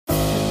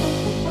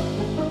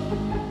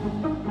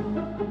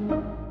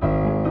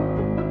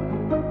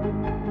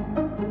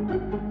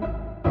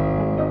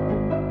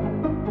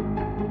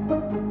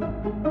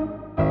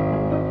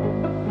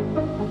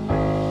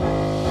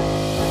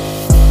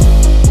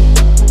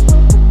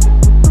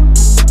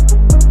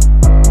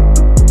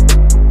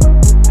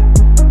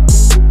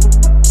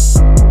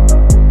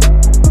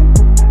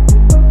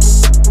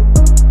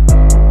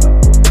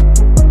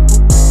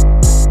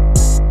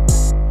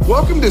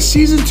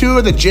Season 2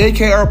 of the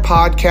JKR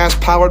podcast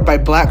powered by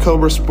Black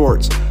Cobra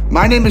Sports.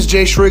 My name is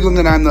Jay Shrigland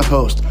and I'm the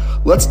host.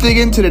 Let's dig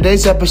into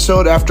today's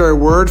episode after a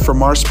word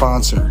from our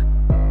sponsor.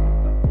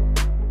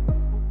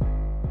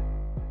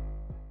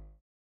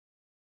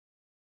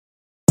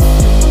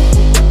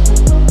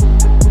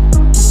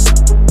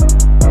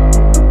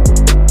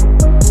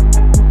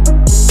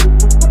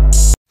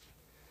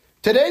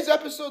 Today's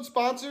episode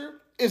sponsor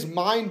is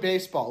Mind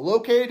Baseball,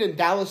 located in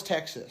Dallas,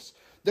 Texas.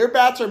 Their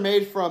bats are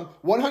made from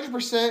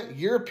 100%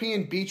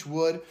 European beech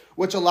wood,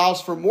 which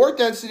allows for more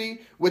density,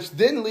 which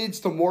then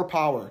leads to more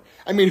power.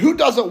 I mean, who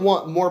doesn't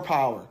want more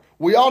power?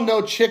 We all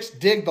know chicks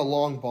dig the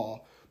long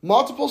ball.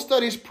 Multiple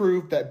studies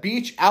prove that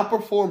beech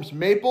outperforms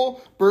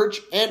maple, birch,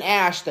 and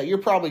ash that you're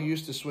probably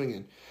used to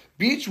swinging.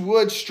 Beech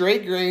wood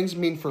straight grains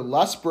mean for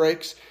less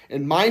breaks,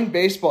 and Mind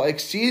Baseball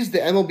exceeds the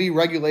MLB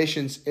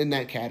regulations in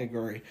that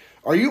category.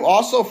 Are you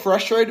also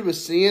frustrated with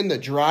seeing the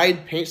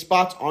dried paint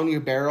spots on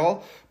your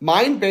barrel?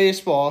 Mind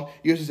Baseball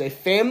uses a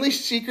family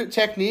secret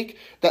technique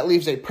that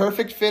leaves a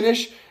perfect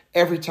finish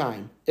every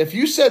time. If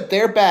you set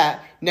their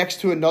bat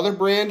next to another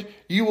brand,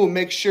 you will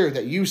make sure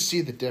that you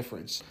see the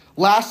difference.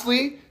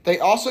 Lastly, they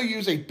also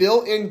use a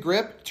built-in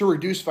grip to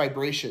reduce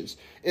vibrations.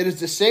 It is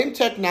the same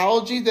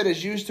technology that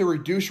is used to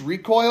reduce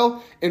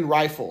recoil in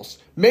rifles.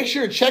 Make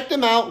sure to check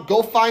them out.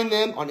 Go find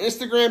them on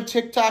Instagram,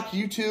 TikTok,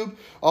 YouTube.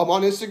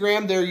 On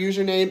Instagram, their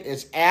username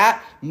is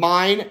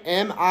 @mine,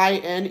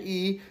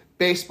 M-I-N-E,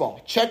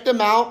 baseball. Check them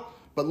out,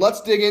 but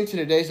let's dig into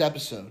today's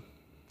episode.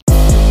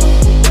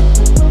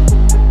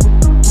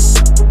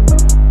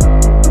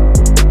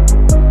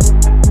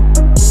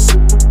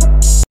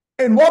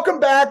 And welcome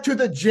back to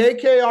the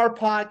JKR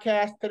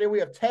podcast. Today we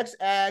have Tex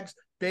Ag's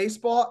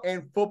baseball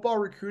and football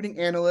recruiting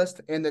analyst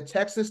and the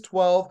Texas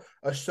 12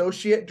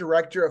 Associate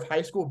Director of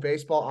High School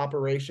Baseball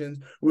Operations.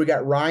 We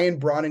got Ryan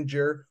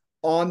Brauninger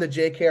on the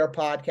JKR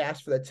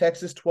podcast for the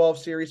Texas 12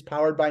 series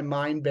powered by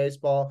Mind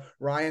Baseball.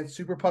 Ryan,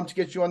 super pumped to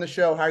get you on the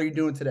show. How are you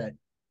doing today?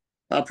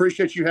 I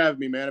appreciate you having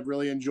me, man. I've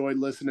really enjoyed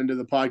listening to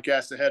the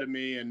podcast ahead of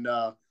me, and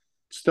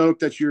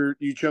stoked that you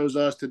chose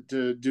us to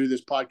do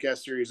this podcast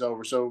series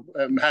over. So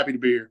I'm happy to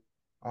be here.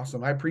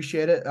 Awesome. I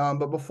appreciate it.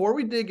 But before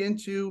we dig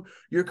into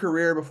your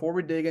career, before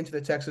we dig into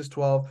the Texas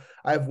 12,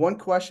 I have one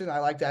question I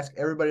like to ask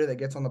everybody that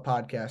gets on the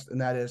podcast,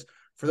 and that is,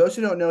 for those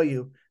who don't know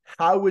you,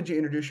 how would you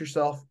introduce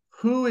yourself?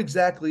 Who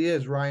exactly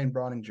is Ryan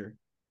Brauninger?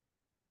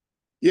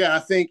 Yeah, I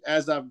think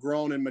as I've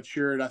grown and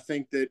matured, I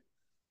think that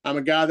I'm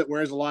a guy that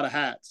wears a lot of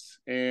hats.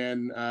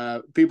 And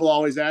people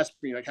always ask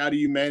me, like, how do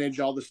you manage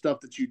all the stuff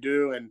that you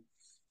do? And,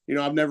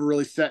 I've never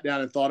really sat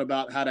down and thought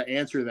about how to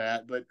answer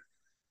that. But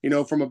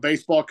from a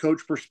baseball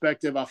coach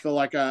perspective, I feel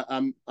like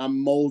I'm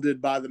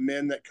molded by the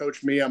men that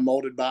coach me. I'm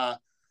molded by,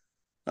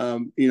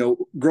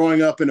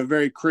 growing up in a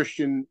very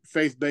Christian,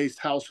 faith-based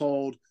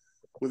household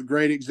with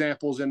great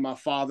examples in my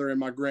father and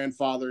my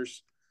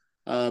grandfathers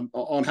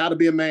on how to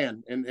be a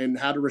man and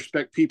how to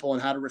respect people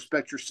and how to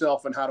respect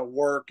yourself and how to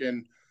work.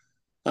 And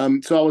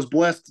so I was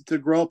blessed to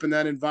grow up in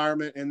that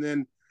environment. And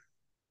then,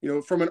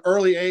 from an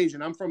early age,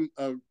 and I'm from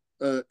a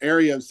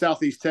area of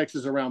Southeast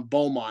Texas around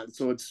Beaumont.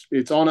 So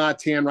it's on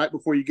I-10 right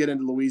before you get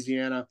into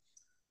Louisiana.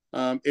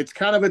 It's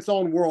kind of its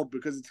own world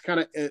because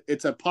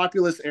it's a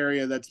populous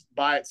area that's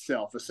by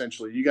itself.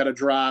 Essentially, you got to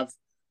drive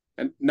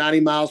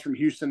 90 miles from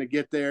Houston to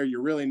get there.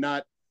 You're really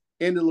not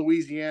into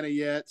Louisiana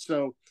yet.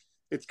 So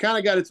it's kind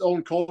of got its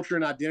own culture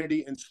and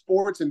identity, and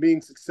sports and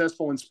being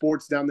successful in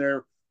sports down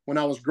there when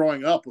I was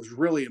growing up was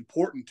really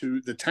important to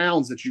the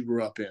towns that you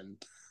grew up in.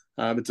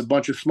 It's a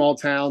bunch of small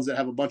towns that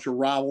have a bunch of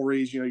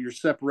rivalries. You're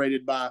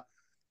separated by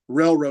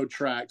railroad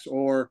tracks,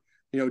 or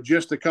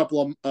just a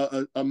couple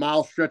of a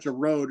mile stretch of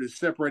road is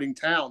separating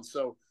towns.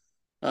 So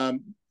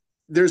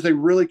there's a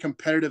really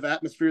competitive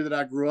atmosphere that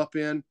I grew up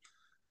in.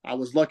 I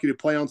was lucky to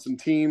play on some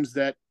teams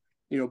that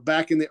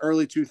back in the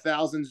early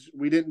 2000s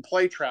we didn't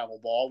play travel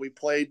ball, we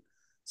played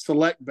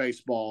select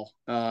baseball,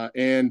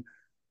 and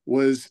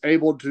was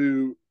able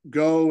to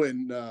go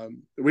and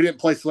we didn't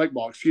play select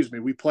ball. Excuse me,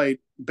 we played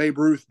Babe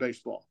Ruth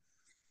baseball.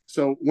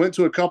 So went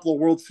to a couple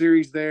of World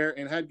Series there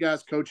and had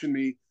guys coaching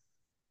me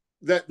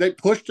that they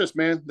pushed us,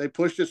 man. They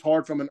pushed us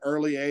hard from an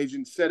early age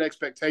and set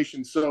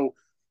expectations. So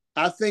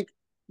I think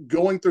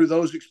going through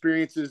those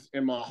experiences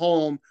in my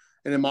home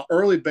and in my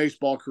early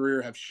baseball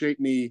career have shaped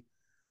me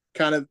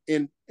kind of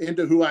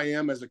into who I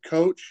am as a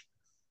coach.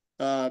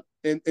 And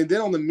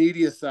then on the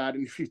media side,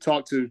 and if you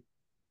talk to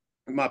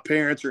my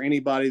parents or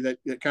anybody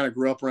that kind of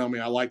grew up around me,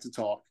 I like to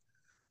talk.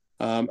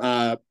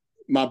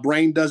 My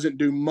brain doesn't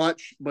do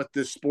much but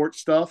this sports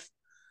stuff.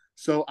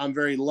 So I'm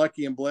very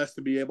lucky and blessed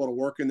to be able to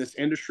work in this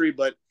industry,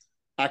 but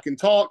I can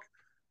talk.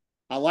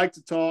 I like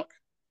to talk,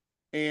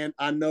 and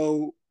I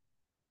know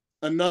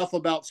enough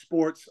about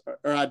sports,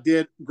 or I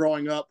did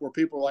growing up, where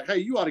people are like, hey,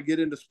 you ought to get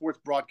into sports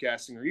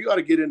broadcasting, or you ought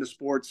to get into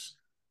sports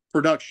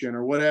production,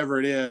 or whatever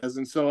it is.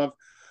 And so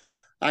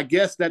I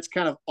guess that's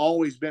kind of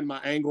always been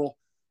my angle,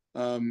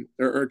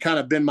 or kind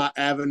of been my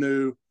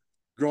avenue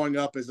growing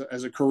up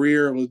as a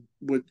career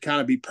would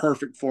kind of be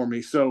perfect for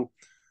me. So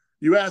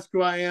you ask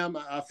who I am,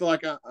 I feel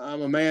like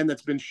I'm a man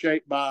that's been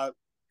shaped by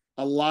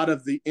a lot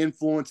of the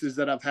influences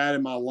that I've had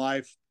in my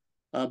life,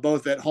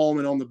 both at home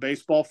and on the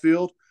baseball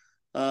field.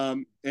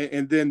 And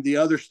then the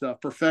other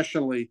stuff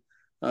professionally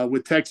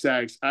with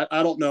Texags.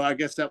 I don't know. I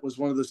guess that was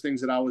one of those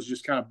things that I was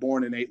just kind of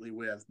born innately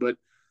with. But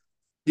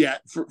yeah,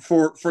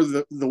 for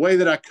the way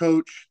that I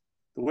coach,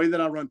 the way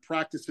that I run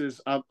practices,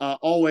 I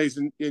always,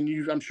 and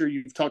I'm sure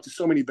you've talked to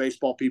so many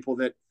baseball people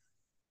that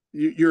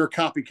you're a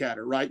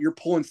copycatter, right? You're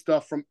pulling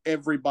stuff from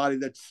everybody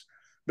that's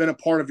been a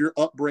part of your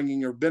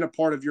upbringing or been a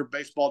part of your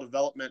baseball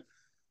development.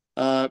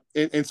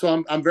 And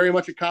so I'm very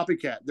much a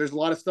copycat. There's a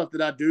lot of stuff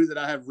that I do that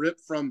I have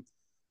ripped from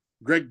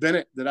Greg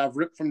Bennett, that I've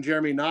ripped from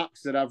Jeremy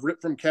Knox, that I've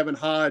ripped from Kevin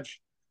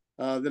Hodge,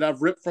 that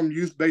I've ripped from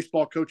youth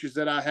baseball coaches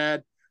that I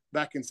had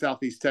back in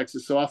Southeast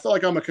Texas. So I feel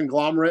like I'm a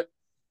conglomerate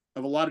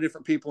of a lot of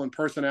different people and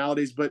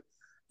personalities. But,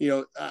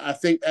 I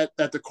think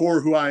at the core,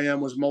 who I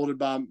am was molded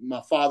by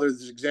my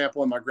father's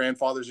example and my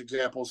grandfather's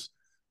examples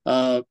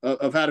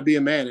of how to be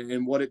a man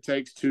and what it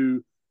takes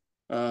to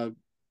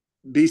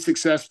be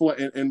successful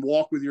and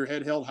walk with your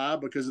head held high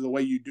because of the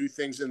way you do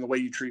things and the way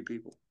you treat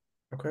people.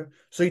 Okay.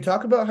 So you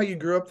talk about how you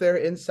grew up there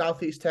in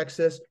Southeast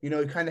Texas. You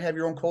kind of have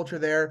your own culture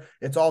there.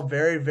 It's all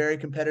very, very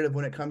competitive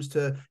when it comes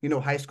to,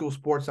 high school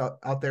sports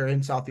out there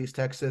in Southeast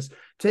Texas.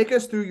 Take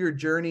us through your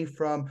journey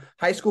from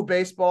high school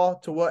baseball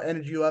to what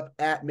ended you up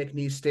at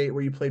McNeese State,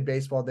 where you played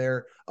baseball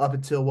there up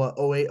until what,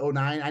 08,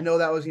 09? I know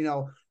that was,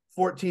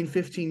 14,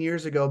 15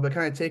 years ago, but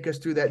kind of take us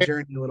through that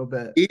journey a little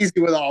bit.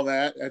 Easy with all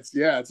that. It's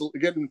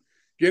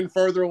getting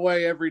further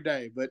away every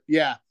day. But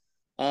yeah,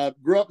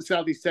 grew up in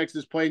Southeast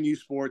Texas playing youth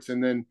sports,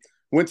 and then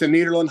went to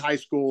Nederland High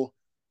School,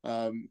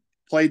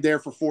 played there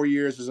for 4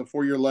 years as a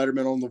 4-year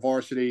letterman on the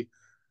varsity.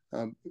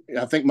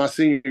 I think my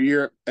senior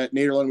year at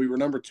Nederland, we were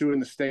number 2 in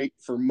the state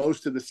for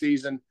most of the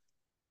season.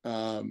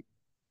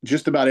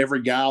 Just about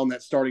every guy on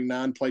that starting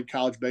 9 played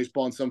college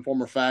baseball in some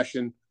form or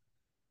fashion.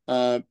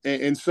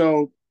 And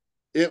so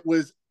it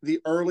was the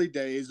early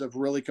days of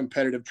really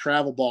competitive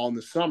travel ball in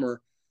the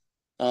summer.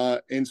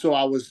 And so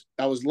I was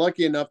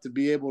lucky enough to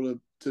be able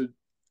to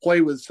play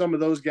with some of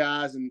those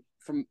guys and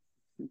from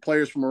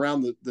players from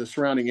around the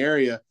surrounding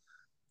area.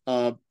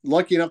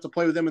 Lucky enough to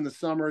play with them in the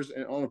summers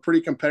and on a pretty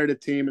competitive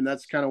team. And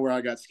that's kind of where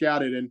I got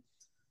scouted.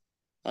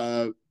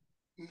 And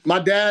my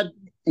dad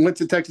went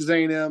to Texas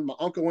A&M. My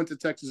uncle went to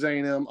Texas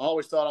A&M. I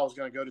always thought I was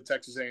going to go to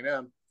Texas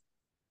A&M.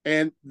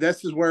 And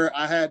this is where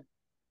I had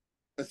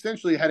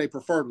essentially had a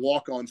preferred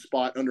walk-on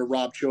spot under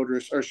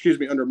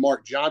under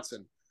Mark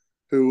Johnson,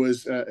 who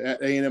was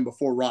at A&M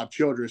before Rob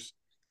Childress.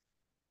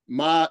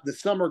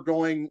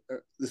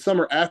 The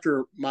summer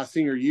after my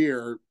senior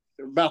year,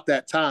 about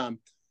that time,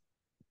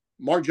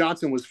 Mark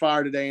Johnson was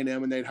fired at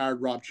A&M and they'd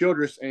hired Rob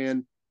Childress.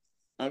 And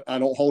I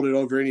don't hold it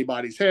over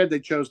anybody's head. They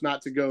chose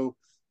not to go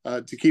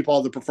to keep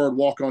all the preferred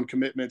walk-on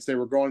commitments. They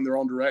were going their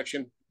own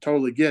direction.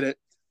 Totally get it.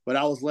 But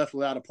I was left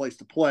without a place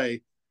to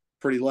play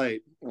pretty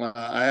late.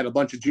 I had a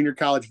bunch of junior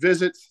college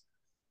visits,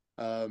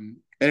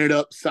 ended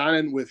up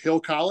signing with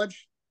Hill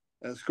College,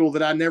 a school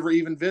that I never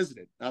even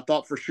visited. I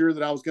thought for sure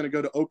that I was going to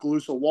go to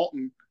Okaloosa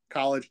Walton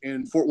College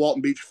in Fort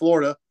Walton Beach,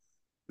 Florida.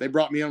 They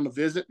brought me on a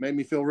visit, made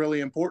me feel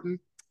really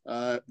important.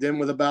 Then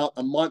with about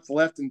a month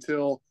left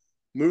until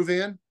move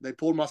in, they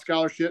pulled my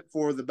scholarship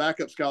for the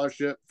backup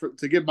scholarship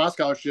to give my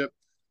scholarship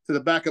to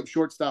the backup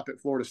shortstop at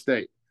Florida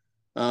State.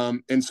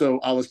 And so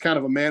I was kind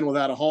of a man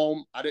without a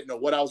home. I didn't know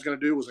what I was going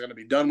to do. Was I going to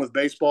be done with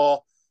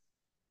baseball?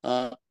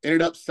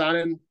 Ended up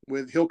signing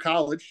with Hill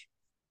College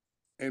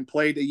and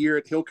played a year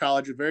at Hill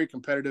College, a very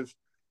competitive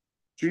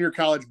junior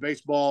college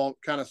baseball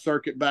kind of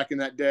circuit back in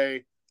that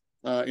day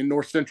in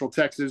North Central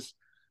Texas.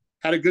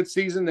 Had a good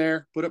season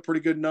there, put up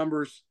pretty good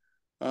numbers,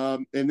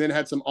 and then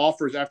had some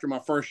offers after my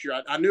first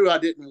year. I knew I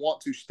didn't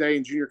want to stay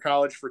in junior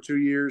college for 2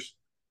 years.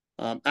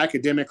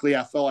 Academically,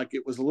 I felt like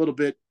it was a little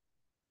bit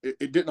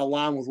it didn't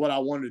align with what I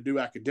wanted to do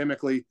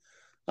academically.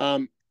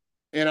 And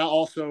I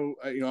also,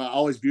 I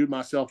always viewed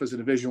myself as a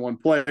Division I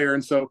player.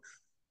 And so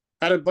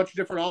had a bunch of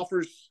different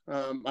offers.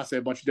 I say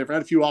a bunch of different, I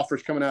had a few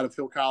offers coming out of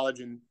Hill College,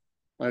 and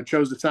I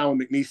chose to sign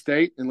with McNeese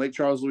State in Lake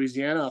Charles,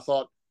 Louisiana. I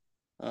thought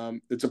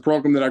it's a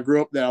program that I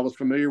grew up, that I was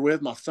familiar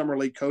with. My summer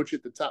league coach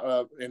at the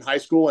time in high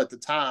school at the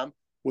time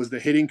was the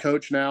hitting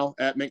coach now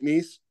at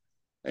McNeese.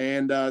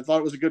 And I thought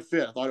it was a good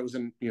fit. I thought it was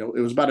it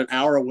was about an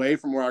hour away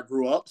from where I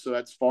grew up. So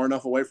that's far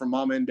enough away from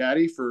mom and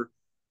daddy for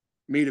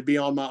me to be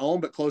on my own,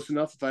 but close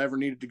enough if I ever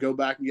needed to go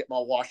back and get my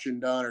washing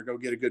done or go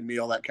get a good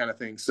meal, that kind of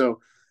thing.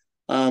 So,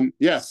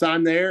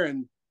 signed there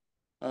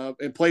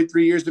and played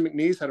 3 years at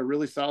McNeese, had a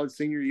really solid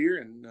senior year,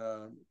 and,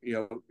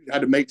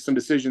 had to make some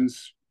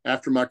decisions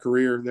after my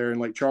career there in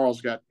Lake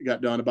Charles got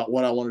done about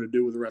what I wanted to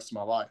do with the rest of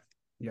my life.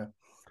 Yeah.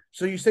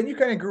 So you said you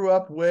kind of grew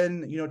up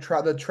when,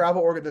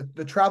 the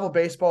travel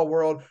baseball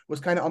world was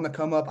kind of on the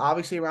come up,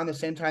 obviously around the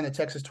same time that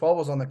Texas 12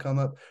 was on the come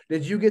up.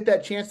 Did you get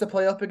that chance to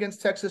play up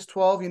against Texas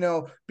 12,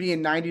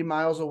 being 90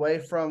 miles away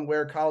from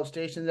where College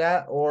Station's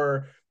at,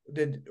 or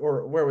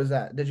where was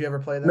that? Did you ever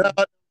play them?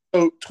 No,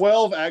 so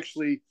 12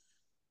 actually,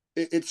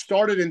 it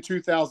started in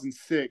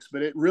 2006,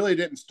 but it really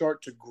didn't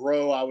start to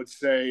grow, I would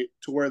say,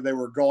 to where they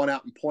were going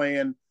out and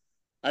playing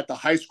at the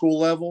high school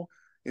level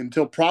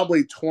until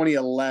probably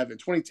 2011,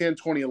 2010,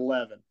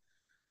 2011.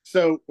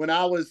 So when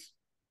I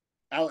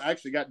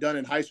actually got done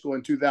in high school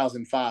in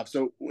 2005.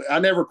 So I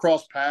never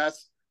crossed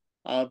paths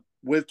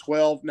with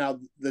 12. Now,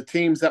 the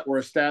teams that were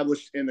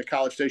established in the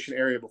College Station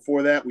area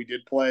before that, we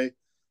did play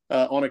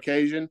on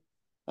occasion.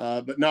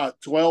 But no,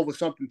 12 was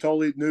something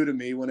totally new to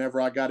me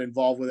whenever I got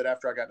involved with it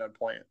after I got done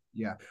playing.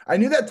 Yeah. I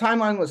knew that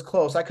timeline was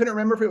close. I couldn't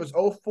remember if it was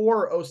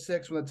 04 or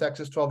 06 when the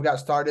Texas 12 got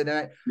started.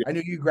 And I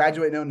knew you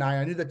graduated in 09.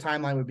 I knew the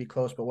timeline would be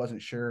close, but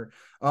wasn't sure.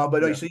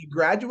 So you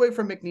graduate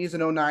from McNeese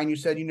in 09. You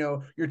said,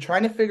 you're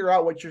trying to figure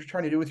out what you're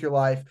trying to do with your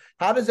life.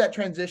 How does that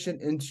transition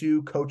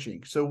into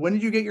coaching? So when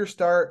did you get your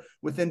start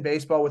within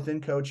baseball, within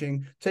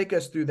coaching? Take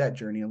us through that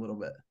journey a little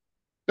bit.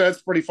 That's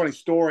a pretty funny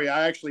story.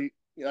 I actually,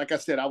 like I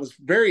said, I was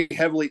very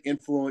heavily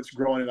influenced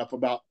growing up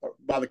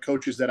by the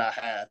coaches that I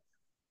had.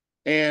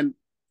 And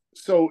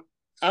so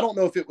I don't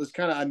know if it was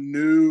I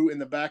knew in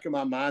the back of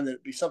my mind that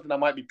it'd be something I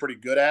might be pretty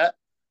good at.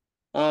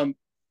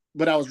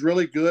 But I was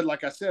really good,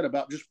 like I said,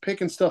 about just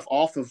picking stuff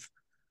off of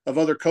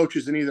other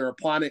coaches and either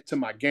applying it to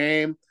my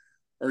game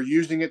or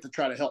using it to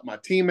try to help my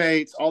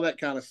teammates, all that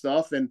kind of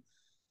stuff. And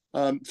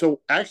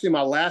so actually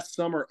my last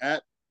summer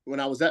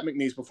when I was at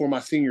McNeese before my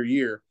senior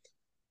year,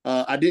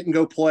 I didn't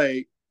go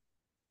play.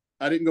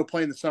 I didn't go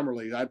play in the summer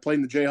league. I played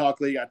in the Jayhawk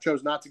League. I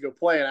chose not to go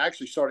play, and I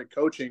actually started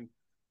coaching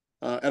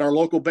at our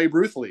local Babe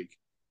Ruth League.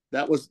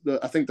 That was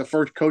I think the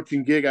first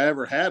coaching gig I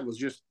ever had was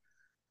just,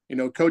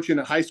 coaching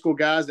high school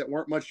guys that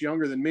weren't much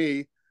younger than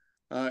me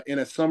in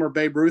a summer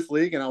Babe Ruth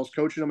League, and I was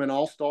coaching them in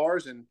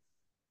All-Stars, and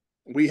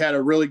we had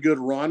a really good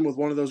run with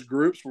one of those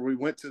groups where we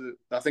went to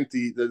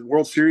the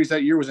World Series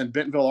that year was in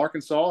Bentonville,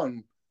 Arkansas,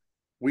 and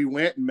we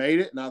went and made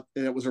it, and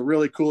it was a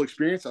really cool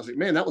experience. I was like,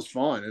 man, that was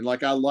fun, and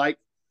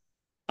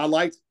I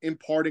liked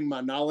imparting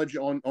my knowledge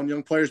on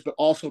young players, but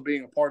also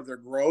being a part of their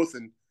growth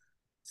and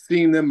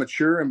seeing them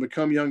mature and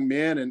become young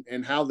men,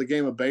 and how the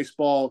game of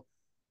baseball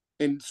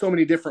in so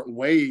many different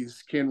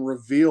ways can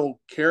reveal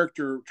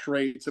character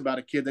traits about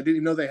a kid they didn't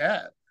even know they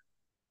had.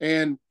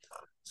 And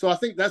so I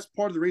think that's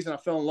part of the reason I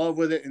fell in love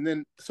with it. And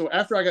then, so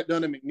after I got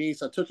done at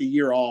McNeese, I took a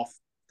year off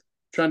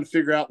trying to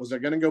figure out, was I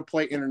going to go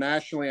play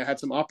internationally? I had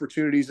some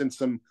opportunities in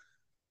some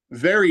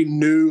very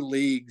new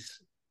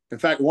leagues. In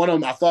fact, one of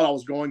them I thought I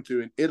was going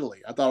to in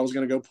Italy. I thought I was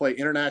going to go play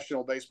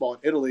international baseball in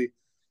Italy.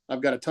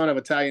 I've got a ton of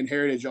Italian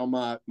heritage on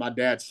my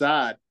dad's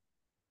side.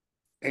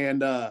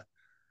 And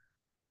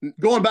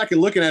going back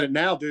and looking at it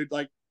now, dude,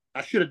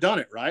 I should have done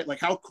it, right?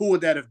 How cool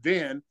would that have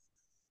been,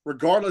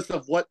 regardless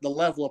of what the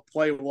level of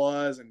play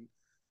was and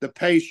the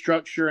pay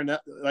structure, and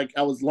that,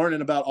 I was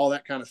learning about all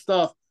that kind of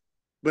stuff.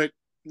 But,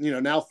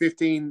 now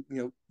 15,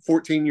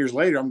 14 years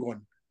later, I'm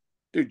going,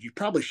 dude, you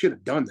probably should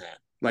have done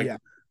that.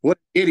 What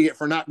an idiot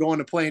for not going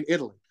to play in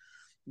Italy.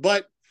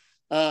 But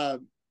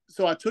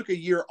so I took a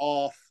year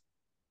off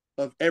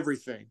of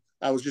everything.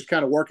 I was just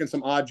kind of working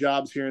some odd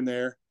jobs here and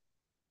there.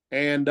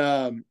 And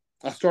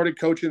I started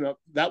coaching.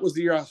 That was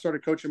the year I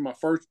started coaching my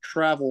first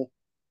travel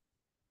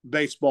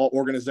baseball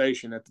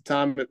organization. At the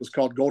time, it was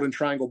called Golden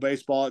Triangle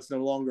Baseball. It's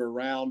no longer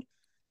around.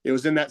 It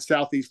was in that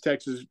Southeast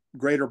Texas,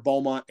 greater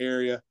Beaumont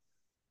area.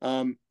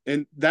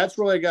 And that's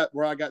really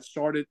where I got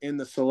started in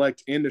the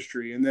select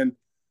industry. And then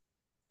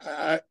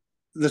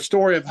the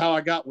story of how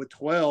I got with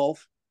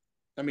 12,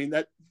 I mean,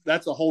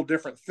 that's a whole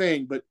different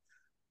thing, but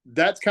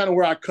that's kind of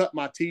where I cut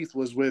my teeth,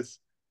 was with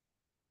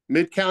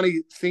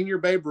Mid-County Senior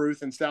Babe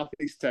Ruth in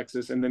Southeast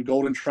Texas, and then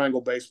Golden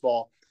Triangle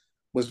Baseball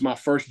was my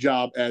first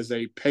job as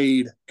a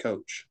paid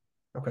coach.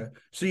 Okay.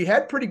 So you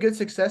had pretty good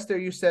success there.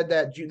 You said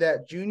that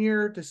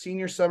junior to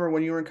senior summer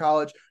when you were in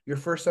college, your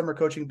first summer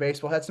coaching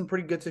baseball, had some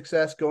pretty good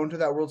success going to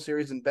that World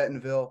Series in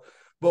Bentonville.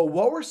 But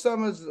what were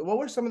some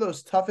of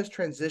those toughest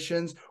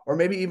transitions, or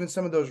maybe even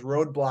some of those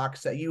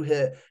roadblocks that you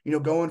hit,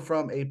 going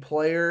from a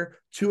player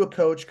to a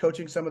coach,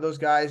 coaching some of those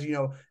guys,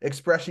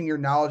 expressing your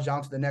knowledge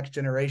down to the next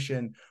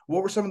generation?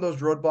 What were some of those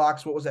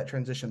roadblocks? What was that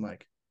transition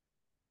like?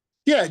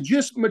 Yeah,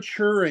 just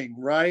maturing,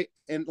 right?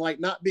 And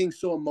not being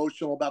so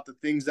emotional about the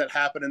things that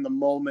happen in the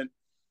moment.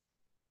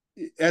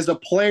 As a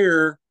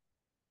player,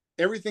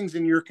 everything's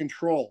in your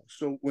control.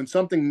 So when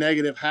something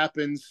negative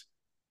happens,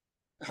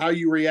 how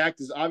you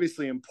react is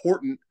obviously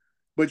important,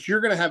 but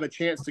you're going to have a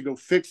chance to go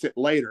fix it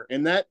later.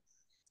 And that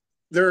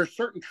there are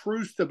certain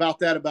truths about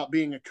that, about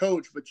being a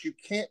coach, but you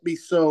can't be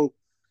so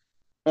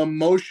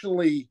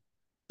emotionally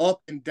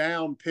up and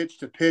down pitch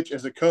to pitch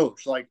as a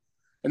coach.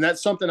 And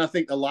that's something I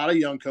think a lot of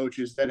young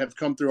coaches that have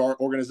come through our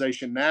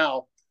organization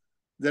now,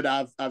 that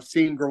I've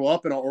seen grow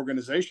up in our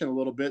organization a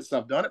little bit, so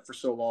I've done it for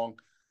so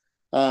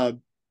long.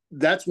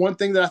 That's one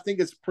thing that I think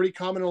is pretty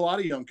common in a lot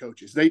of young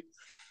coaches. They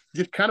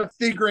just kind of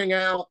figuring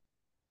out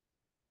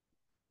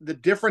the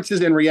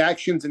differences in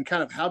reactions and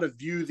kind of how to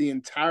view the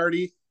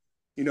entirety,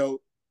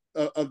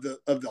 of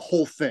the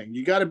whole thing.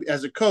 You got to,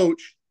 as a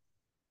coach,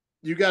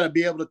 you got to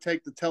be able to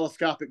take the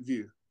telescopic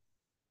view,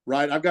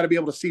 right? I've got to be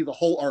able to see the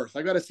whole earth.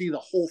 I've got to see the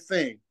whole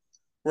thing.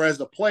 Whereas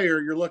the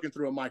player, you're looking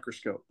through a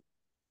microscope,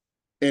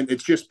 and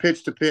it's just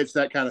pitch to pitch,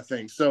 that kind of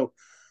thing. So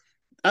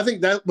I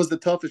think that was the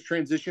toughest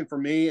transition for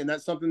me, and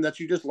that's something that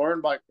you just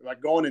learn by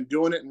going and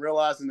doing it and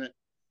realizing that,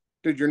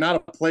 dude, you're not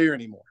a player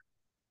anymore.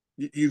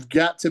 You've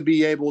got to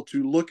be able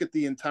to look at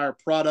the entire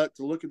product,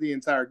 to look at the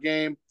entire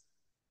game,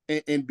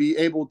 and be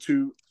able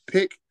to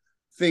pick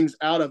things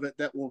out of it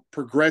that will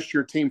progress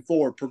your team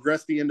forward,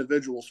 progress the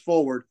individuals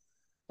forward.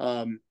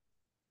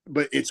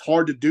 But it's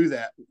hard to do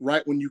that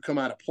right when you come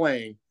out of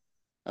playing.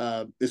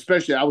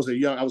 Especially, I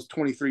was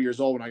 23 years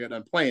old when I got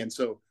done playing,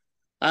 so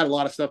I had a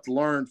lot of stuff to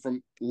learn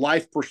from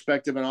life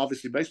perspective and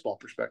obviously baseball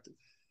perspective.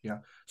 Yeah.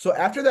 So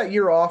after that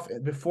year off,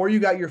 before you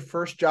got your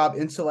first job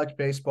in select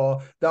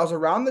baseball, that was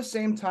around the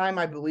same time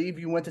I believe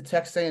you went to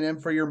Texas A&M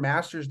for your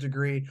master's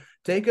degree.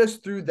 Take us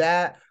through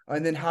that,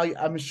 and then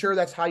I'm sure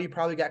that's how you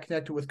probably got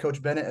connected with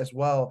Coach Bennett as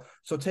well.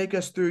 So take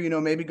us through,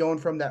 maybe going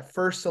from that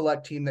first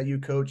select team that you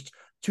coached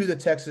to the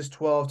Texas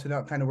 12 to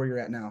now kind of where you're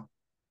at now.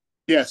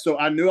 Yeah, so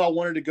I knew I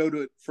wanted to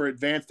go for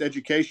advanced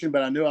education,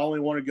 but I knew I only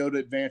wanted to go to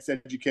advanced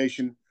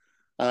education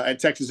at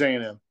Texas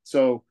A&M.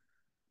 So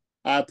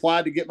I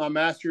applied to get my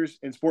master's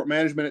in sport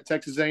management at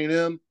Texas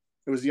A&M.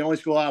 It was the only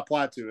school I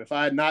applied to. If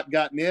I had not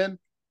gotten in,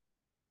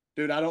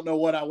 dude, I don't know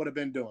what I would have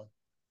been doing.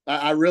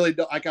 I really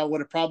don't. I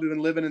would have probably been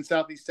living in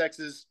Southeast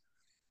Texas,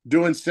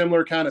 doing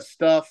similar kind of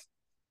stuff,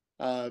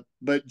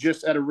 but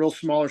just at a real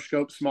smaller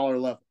scope, smaller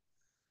level.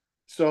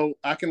 So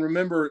I can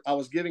remember I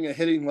was giving a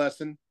hitting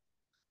lesson,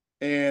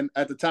 and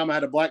at the time I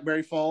had a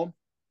BlackBerry phone,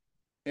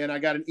 and I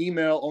got an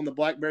email on the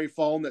BlackBerry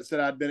phone that said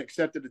I'd been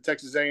accepted to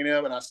Texas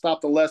A&M, and I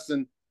stopped the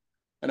lesson,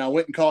 and I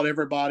went and called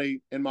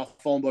everybody in my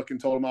phone book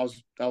and told them I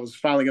was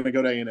finally going to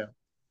go to A&M.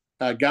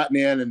 I gotten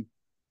in, and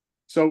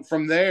so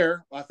from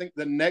there, I think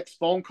the next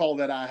phone call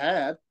that I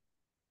had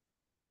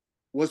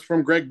was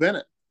from Greg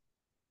Bennett,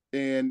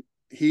 and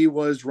he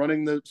was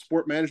running the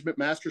sport management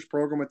master's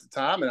program at the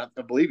time, and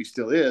I believe he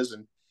still is.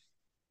 And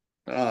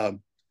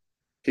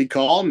he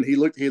called and he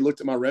looked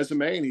at my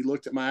resume and he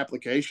looked at my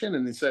application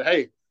and he said,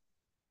 "Hey,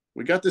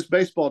 we got this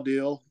baseball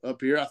deal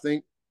up here. I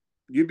think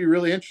you'd be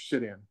really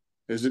interested in.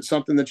 Is it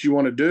something that you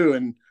want to do?"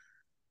 And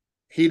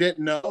he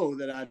didn't know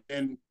that I'd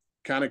been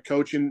kind of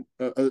coaching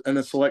in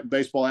a select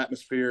baseball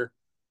atmosphere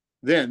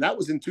then. That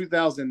was in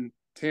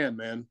 2010,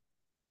 man.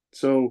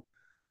 So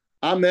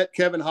I met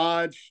Kevin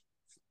Hodge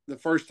the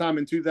first time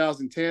in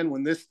 2010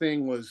 when this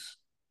thing was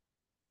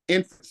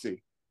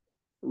infancy,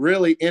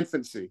 really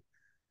infancy.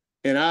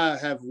 And I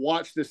have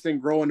watched this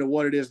thing grow into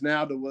what it is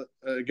now, to what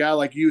a guy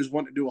like you is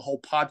wanting to do a whole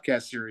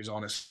podcast series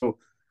on it. So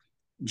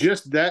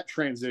just that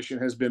transition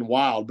has been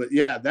wild. But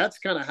yeah, that's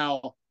kind of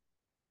how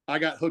I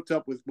got hooked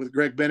up with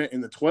Greg Bennett in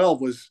the 12.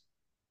 Was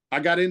I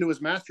got into his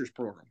master's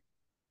program.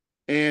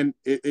 And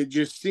it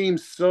just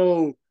seems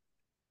so,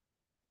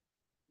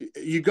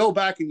 you go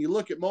back and you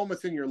look at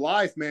moments in your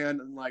life, man,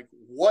 and like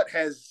what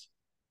has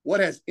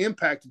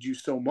impacted you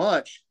so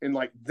much. And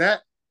like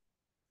that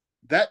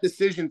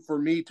decision for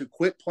me to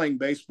quit playing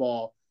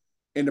baseball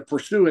and to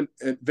pursue an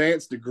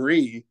advanced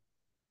degree,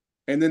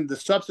 and then the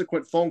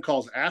subsequent phone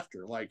calls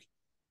after, like,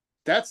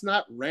 that's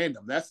not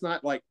random. That's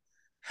not like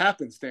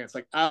happenstance.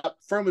 Like, I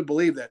firmly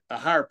believe that a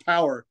higher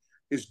power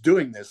is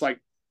doing this. Like,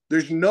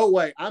 there's no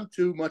way I'm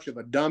too much of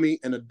a dummy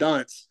and a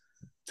dunce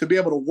to be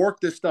able to work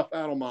this stuff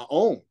out on my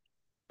own.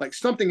 Like,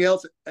 something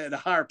else at a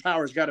higher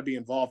power has got to be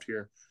involved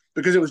here,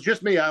 because it was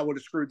just me, I would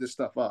have screwed this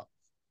stuff up.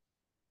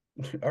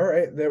 All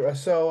right.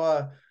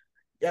 So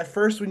at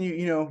first, when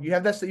you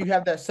have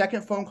that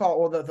second phone call,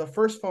 or the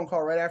first phone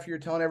call right after you're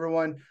telling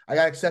everyone I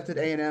got accepted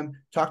A&M,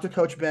 talk to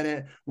Coach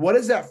Bennett. What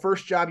is that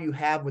first job you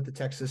have with the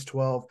Texas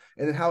 12,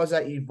 and then how has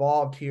that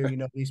evolved here?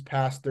 These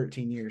past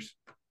 13 years.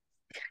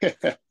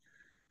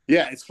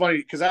 Yeah, it's funny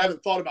because I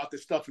haven't thought about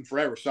this stuff in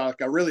forever. So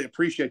like, I really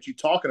appreciate you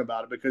talking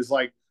about it, because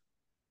like,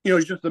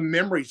 it's just the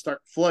memories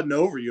start flooding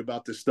over you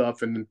about this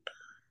stuff, and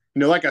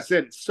like I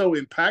said, it's so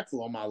impactful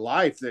on my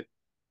life that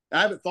I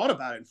haven't thought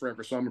about it in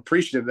forever. So I'm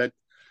appreciative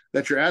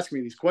that you're asking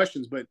me these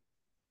questions. But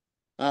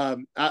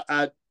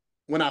I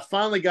when I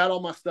finally got all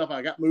my stuff,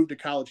 I got moved to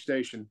College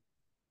Station.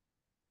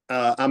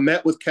 I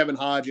met with Kevin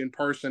Hodge in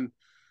person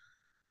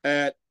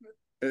at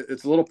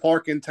it's a little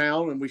park in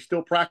town, and we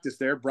still practice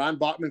there, Brian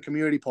Bachman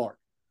Community Park.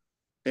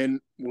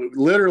 And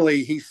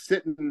literally, he's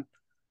sitting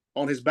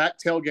on his back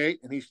tailgate,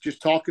 and he's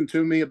just talking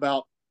to me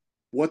about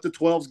what the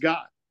 12's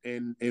got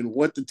and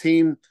what the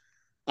team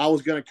I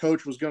was going to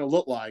coach was going to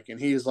look like. And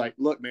he is like,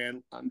 "Look,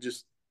 man,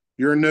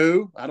 you're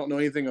new. I don't know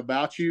anything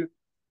about you.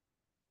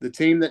 The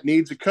team that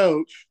needs a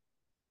coach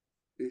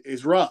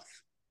is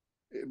rough,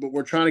 but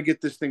we're trying to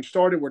get this thing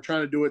started. We're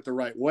trying to do it the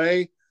right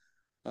way.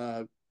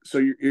 So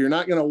you're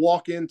not going to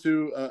walk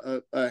into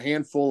a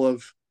handful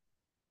of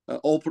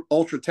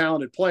ultra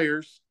talented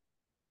players.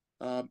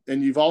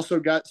 And you've also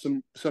got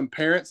some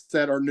parents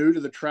that are new to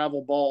the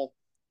travel ball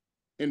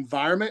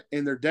environment,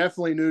 and they're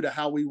definitely new to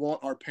how we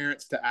want our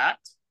parents to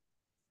act."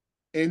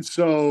 And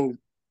so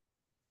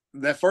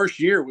that first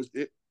year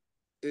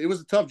it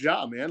was a tough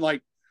job, man.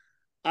 Like,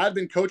 I'd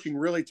been coaching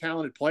really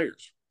talented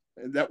players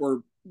that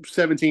were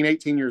 17,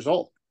 18 years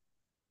old.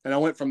 And I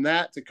went from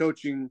that to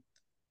coaching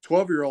a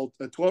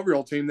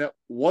 12-year-old team that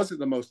wasn't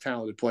the most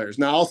talented players.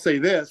 Now, I'll say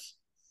this,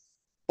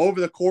 over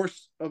the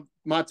course of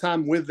my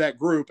time with that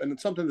group, and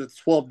it's something that the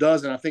 12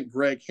 does, and I think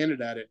Greg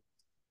hinted at it,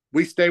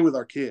 we stay with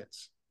our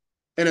kids.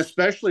 And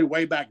especially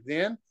way back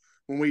then,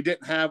 when we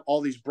didn't have all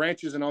these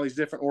branches and all these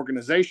different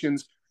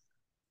organizations,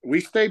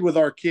 we stayed with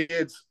our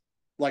kids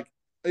like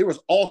it was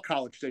all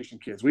College Station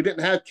kids. We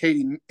didn't have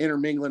Katy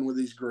intermingling with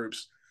these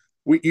groups.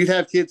 You'd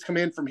have kids come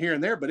in from here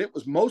and there, but it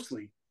was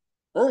mostly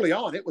early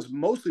on. It was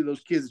mostly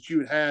those kids that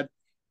you had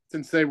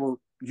since they were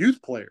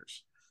youth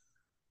players.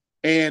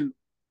 And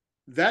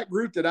that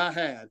group that I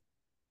had,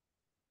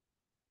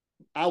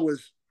 I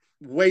was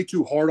way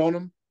too hard on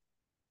them.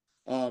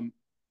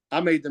 I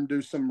made them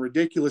do some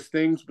ridiculous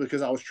things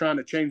because I was trying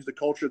to change the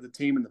culture of the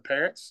team and the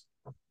parents.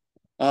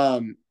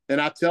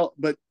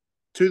 But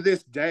to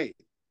this day,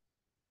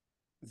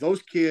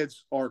 those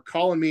kids are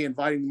calling me,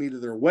 inviting me to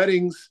their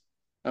weddings.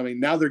 I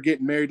mean, now they're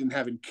getting married and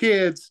having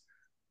kids.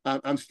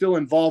 I'm still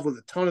involved with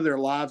a ton of their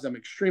lives. I'm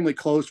extremely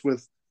close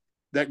with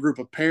that group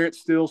of parents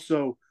still.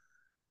 So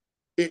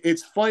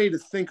it's funny to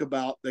think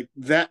about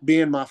that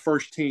being my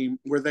first team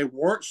where they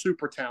weren't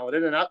super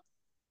talented. And I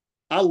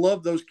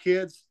love those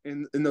kids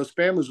and those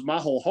families with my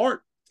whole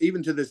heart.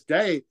 Even to this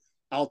day,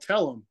 I'll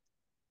tell them,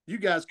 you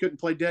guys couldn't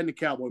play dead in a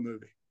cowboy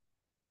movie.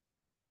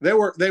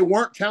 They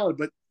weren't talented,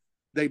 but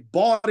they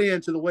bought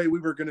into the way we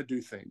were going to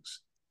do things.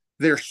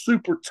 They're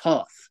super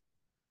tough.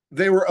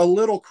 They were a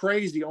little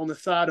crazy on the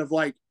side of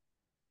the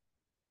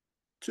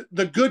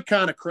good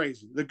kind of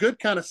crazy, the good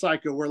kind of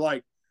psycho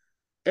where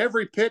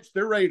every pitch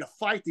they're ready to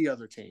fight the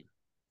other team.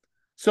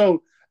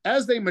 So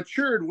as they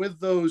matured with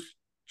those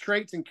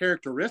traits and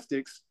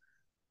characteristics,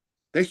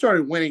 they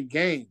started winning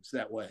games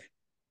that way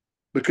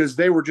because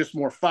they were just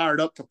more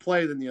fired up to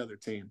play than the other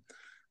team.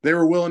 They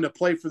were willing to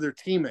play for their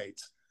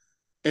teammates.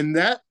 And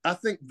I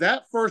think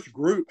that first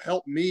group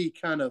helped me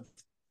kind of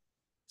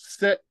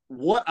set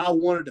what I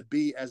wanted to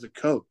be as a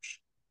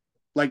coach.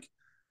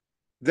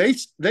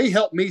 They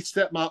helped me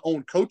set my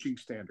own coaching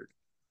standard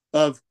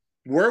of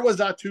where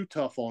was I too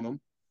tough on them,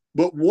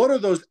 but what are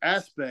those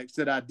aspects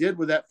that I did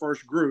with that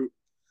first group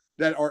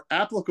that are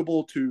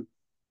applicable to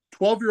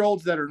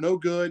 12-year-olds that are no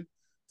good,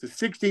 to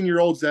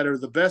 16-year-olds that are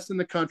the best in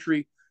the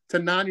country, to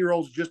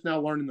 9-year-olds just now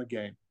learning the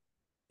game.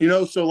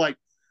 So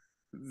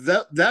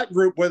that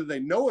group, whether they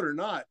know it or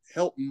not,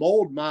 helped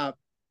mold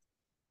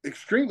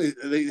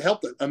they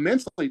helped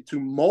immensely to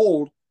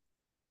mold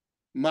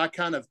my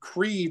kind of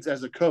creeds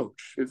as a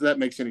coach, if that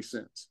makes any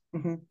sense.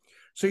 Mm-hmm.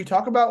 So you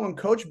talk about when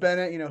Coach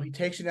Bennett, he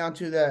takes you down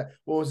to that,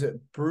 what was it,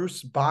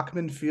 Bruce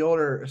Bachman Field,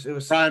 or it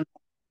was Brian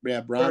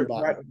Bachman.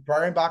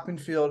 Brian Bachman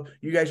Field.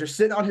 You guys are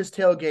sitting on his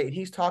tailgate, and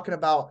he's talking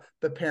about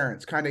the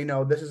parents, kind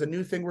of, this is a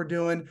new thing we're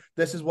doing.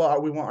 This is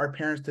what we want our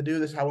parents to do.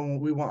 This is how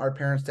we want our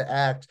parents to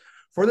act.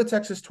 For the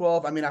Texas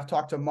 12, I mean, I've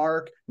talked to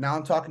Mark. Now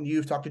I'm talking to you.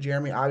 I've talked to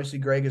Jeremy, obviously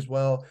Greg as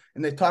well.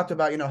 And they talked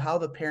about, how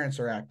the parents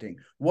are acting.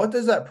 What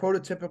does that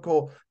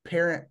prototypical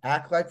parent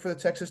act like for the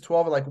Texas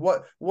 12?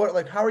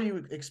 How are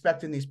you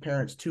expecting these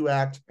parents to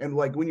act? And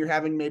when you're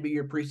having maybe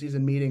your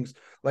preseason meetings,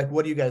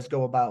 what do you guys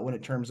go about when in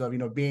terms of,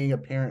 being a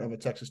parent of a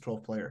Texas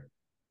 12 player?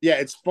 Yeah,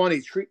 it's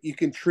funny. You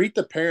can treat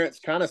the parents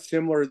kind of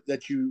similar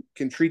that you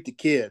can treat the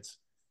kids.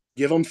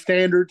 Give them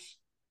standards,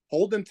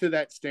 hold them to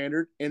that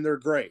standard, and they're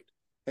great.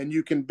 And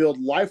you can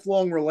build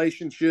lifelong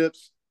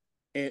relationships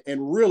and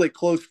really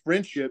close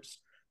friendships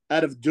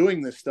out of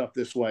doing this stuff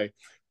this way.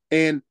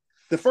 And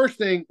the first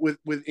thing with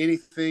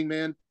anything,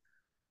 man,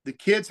 the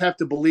kids have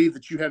to believe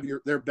that you have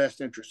their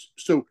best interests.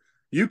 So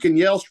you can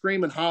yell,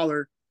 scream, and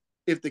holler.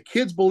 If the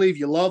kids believe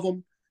you love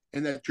them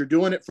and that you're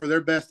doing it for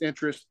their best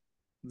interest,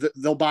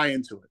 they'll buy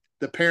into it.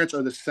 The parents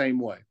are the same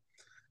way.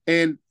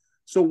 And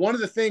so one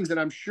of the things that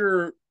I'm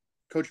sure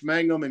Coach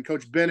Mangum and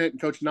Coach Bennett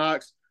and Coach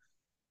Knox,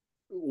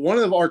 one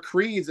of our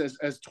creeds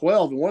as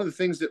 12, and one of the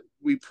things that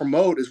we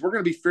promote is we're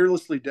going to be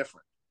fearlessly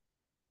different.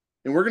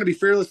 And we're going to be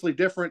fearlessly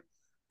different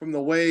from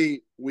the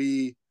way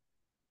we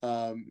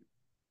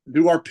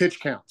do our pitch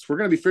counts. We're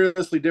going to be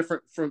fearlessly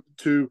different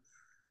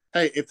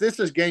hey, if this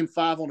is game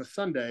 5 on a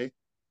Sunday,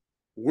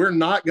 we're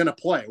not going to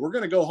play. We're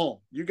going to go home.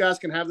 You guys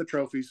can have the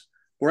trophies.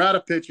 We're out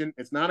of pitching.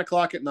 It's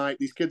 9:00 at night.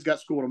 These kids got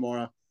school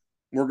tomorrow.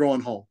 We're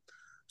going home.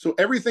 So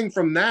everything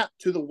from that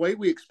to the way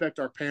we expect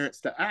our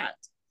parents to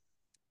act.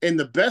 And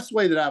the best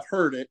way that I've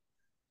heard it,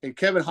 and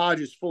Kevin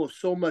Hodge is full of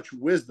so much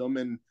wisdom,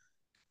 and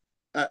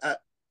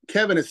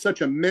Kevin is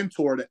such a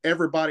mentor to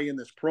everybody in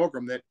this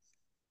program that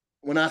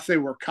when I say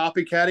we're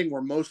copycatting,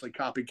 we're mostly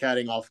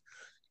copycatting off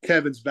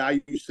Kevin's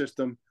value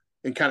system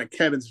and kind of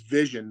Kevin's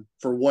vision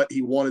for what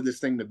he wanted this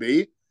thing to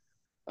be.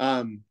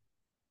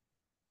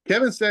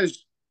 Kevin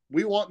says,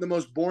 we want the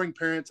most boring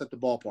parents at the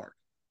ballpark.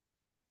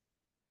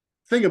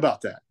 Think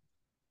about that.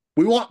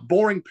 We want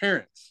boring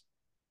parents.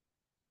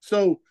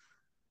 So,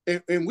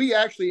 and we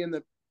actually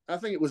I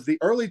think it was the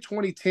early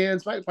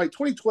 2010s, like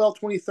 2012,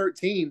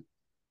 2013,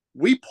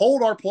 we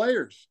polled our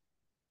players.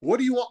 What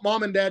do you want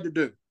mom and dad to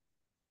do?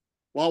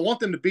 Well, I want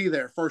them to be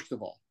there, first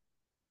of all.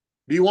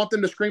 Do you want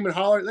them to scream and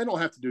holler? They don't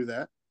have to do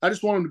that. I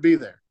just want them to be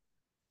there.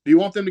 Do you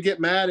want them to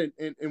get mad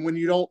and when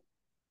you don't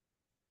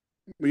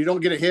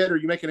get a hit or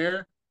you make an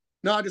error?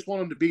 No, I just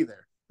want them to be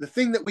there. the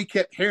thing that we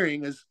kept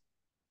hearing is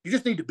you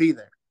just need to be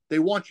there. They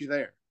want you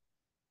there.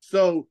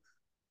 So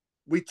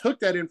we took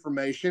that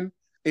information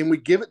and we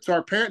give it to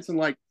our parents and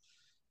like,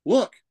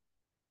 look,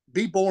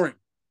 be boring.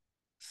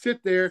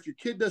 Sit there. If your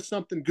kid does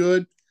something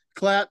good,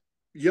 clap,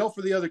 yell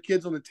for the other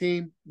kids on the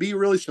team, be a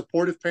really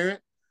supportive parent.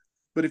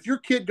 But if your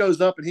kid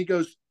goes up and he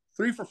goes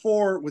 3 for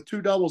 4 with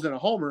 2 doubles and a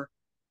homer,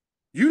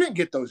 you didn't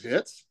get those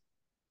hits.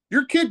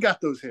 Your kid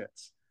got those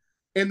hits.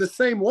 In the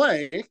same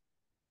way,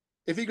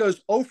 if he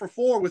goes 0 for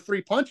 4 with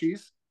 3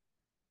 punchies,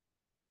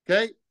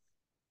 okay,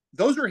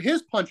 those are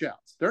his punch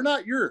outs. They're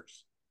not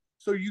yours.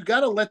 So you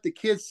got to let the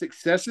kids'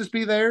 successes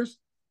be theirs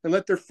and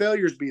let their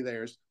failures be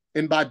theirs.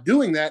 And by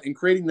doing that and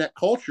creating that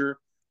culture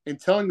and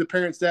telling the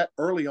parents that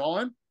early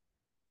on,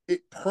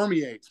 it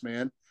permeates,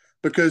 man.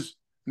 Because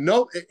I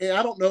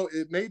don't know,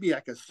 it may be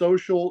like a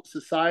social,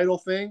 societal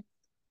thing.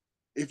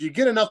 If you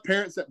get enough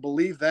parents that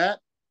believe that,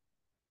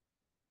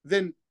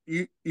 then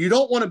you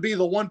don't want to be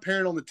the one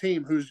parent on the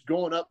team who's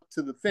going up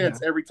to the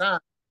fence every time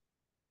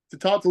to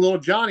talk to little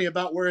Johnny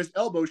about where his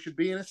elbow should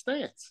be in his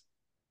stance,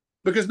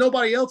 because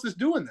nobody else is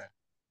doing that.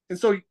 And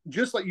so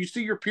just like you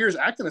see your peers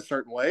acting a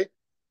certain way,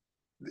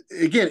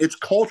 again, it's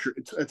culture.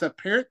 It's a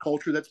parent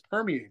culture that's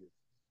permeated.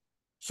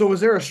 So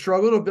was there a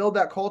struggle to build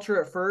that culture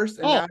at first,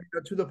 and now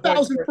you're to the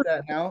point where it's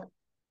at now?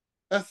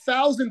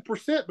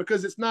 1,000%,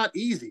 because it's not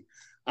easy.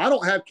 I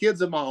don't have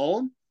kids of my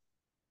own,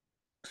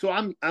 so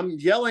I'm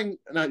yelling,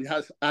 and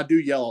I do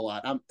yell a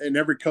lot. And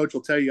every coach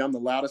will tell you I'm the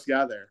loudest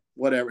guy there.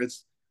 Whatever,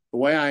 it's the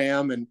way I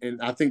am,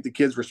 and I think the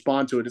kids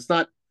respond to it. It's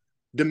not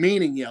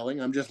demeaning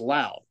yelling. I'm just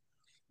loud.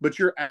 But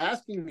you're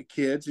asking the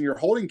kids, and you're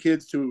holding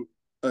kids to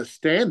a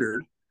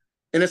standard,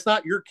 and it's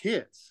not your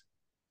kids.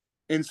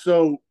 And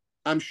so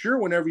I'm sure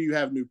whenever you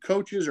have new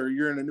coaches or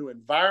you're in a new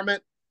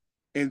environment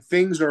and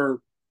things are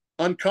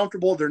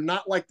uncomfortable, they're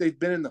not like they've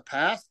been in the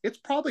past, it's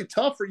probably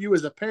tough for you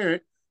as a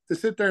parent to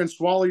sit there and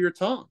swallow your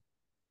tongue.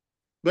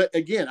 But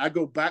again, I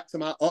go back to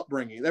my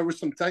upbringing. There were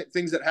some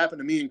things that happened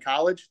to me in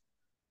college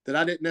that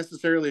I didn't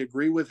necessarily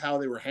agree with how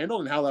they were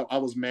handled and how I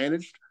was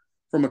managed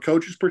from a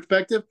coach's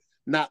perspective.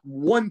 Not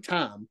one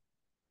time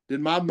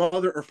did my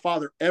mother or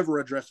father ever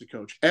address a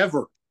coach,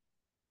 ever.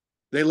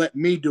 They let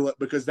me do it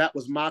because that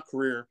was my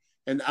career,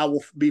 and I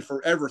will be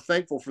forever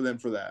thankful for them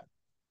for that.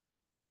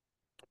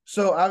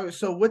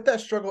 So with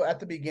that struggle at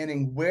the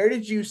beginning, where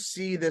did you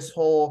see the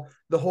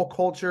whole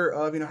culture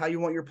of, how you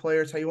want your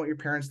players, how you want your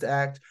parents to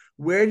act?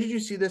 Where did you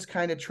see this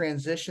kind of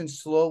transition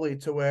slowly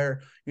to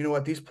where,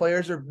 these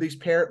players,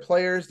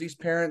 these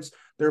parents,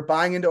 they're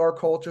buying into our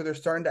culture. They're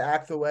starting to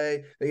act the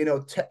way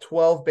that,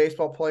 12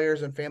 baseball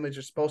players and families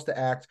are supposed to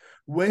act.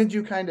 When did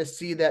you kind of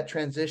see that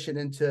transition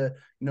into,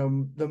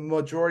 the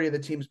majority of the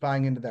teams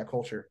buying into that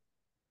culture?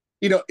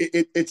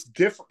 It's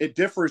different. It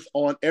differs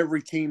on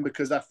every team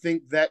because I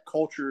think that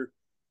culture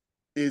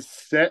is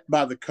set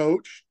by the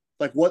coach,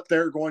 like what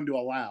they're going to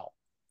allow,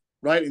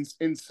 right?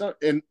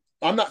 And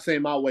I'm not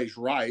saying my way's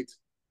right.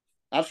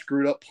 I've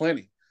screwed up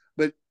plenty,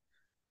 but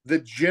the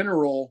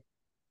general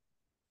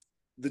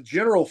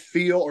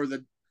feel or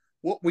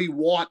what we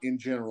want in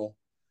general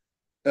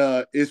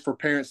is for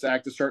parents to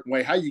act a certain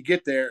way. How you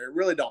get there, it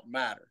really don't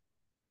matter,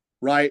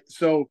 right?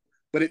 So,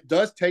 but it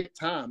does take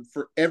time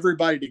for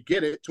everybody to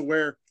get it to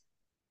where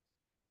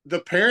the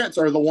parents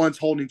are the ones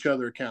holding each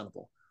other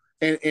accountable.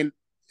 And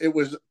it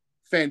was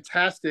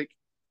fantastic.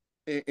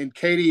 And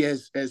Katie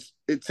it's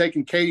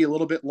taken Katie a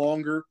little bit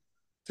longer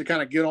to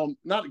kind of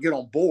not to get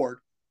on board,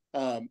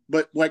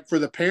 but like for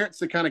the parents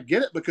to kind of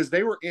get it, because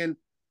they were in,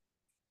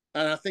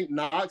 and I think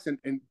Knox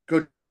and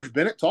Coach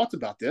Bennett talked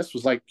about this,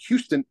 was like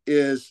Houston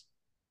is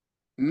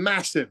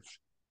massive.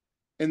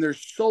 And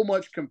there's so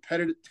much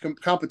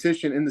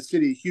competition in the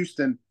city of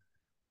Houston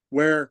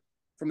where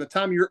from the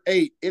time you're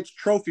 8, it's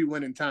trophy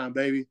winning time,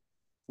 baby.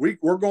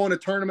 We're going to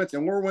tournaments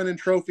and we're winning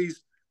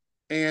trophies.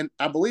 And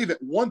I believe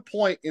at one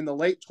point in the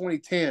late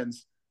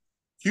 2010s,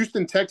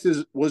 Houston,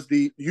 Texas was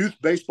the youth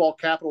baseball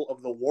capital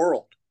of the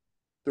world.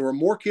 There were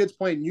more kids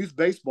playing youth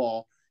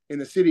baseball in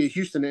the city of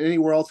Houston than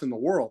anywhere else in the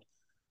world.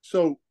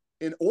 So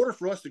in order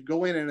for us to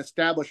go in and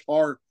establish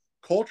our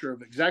culture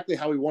of exactly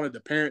how we wanted the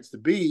parents to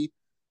be,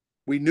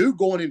 we knew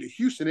going into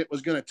Houston it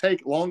was going to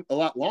take a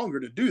lot longer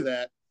to do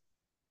that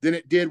than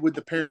it did with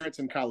the parents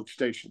in College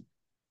Station.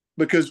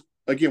 Because,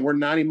 again, we're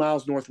 90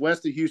 miles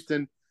northwest of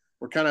Houston.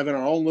 We're kind of in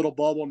our own little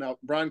bubble. Now,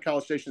 Bryan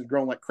College Station has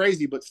grown like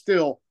crazy, but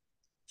still,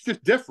 it's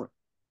just different.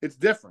 It's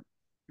different.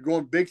 You're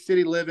going big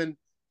city living.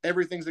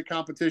 Everything's a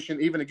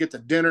competition. Even to get to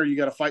dinner, you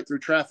got to fight through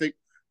traffic,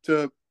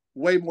 to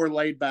way more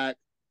laid back,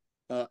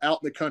 out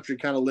in the country,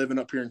 kind of living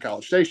up here in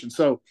College Station.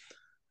 So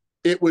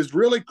it was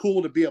really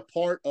cool to be a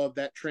part of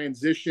that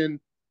transition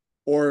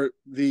or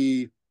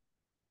the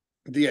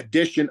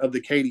addition of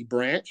the Katy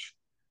branch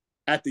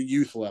at the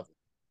youth level,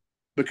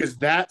 because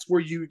that's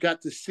where you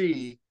got to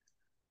see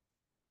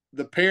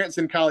the parents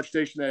in College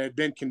Station that had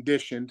been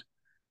conditioned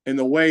and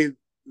the way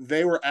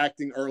they were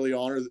acting early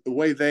on, or the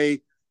way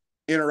they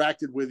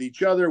interacted with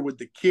each other, with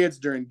the kids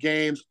during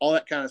games, all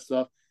that kind of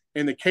stuff,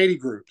 and the Katy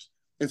groups.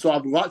 And so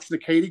I've watched the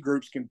Katy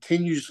groups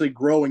continuously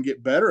grow and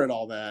get better at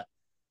all that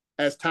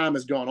as time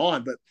has gone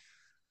on. But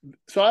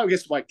so I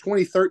guess like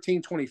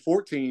 2013,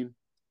 2014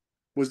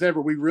 was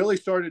ever we really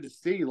started to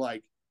see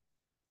like,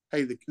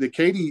 hey, the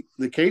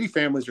Katie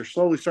families are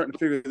slowly starting to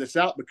figure this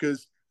out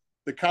because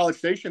the College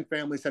Station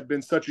families have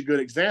been such a good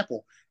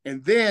example.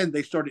 And then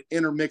they started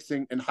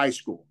intermixing in high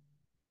school.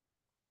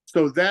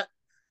 So that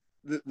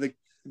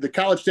the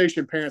College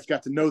Station parents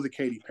got to know the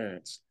Katie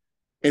parents.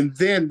 And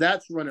then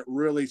that's when it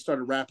really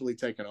started rapidly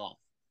taking off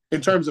in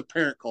terms of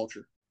parent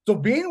culture. So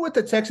being with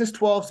the Texas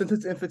 12 since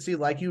its infancy,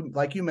 like you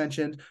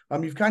mentioned,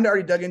 you've kind of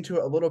already dug into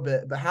it a little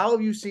bit, but how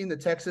have you seen the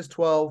Texas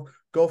 12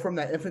 go from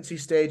that infancy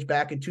stage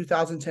back in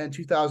 2010,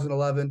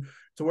 2011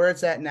 to where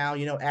it's at now,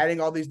 adding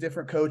all these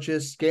different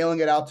coaches, scaling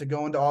it out to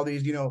go into all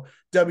these,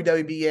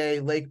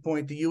 WWBA, Lake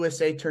Point, the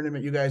USA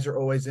tournament you guys are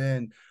always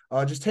in.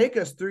 Just take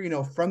us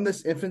through, from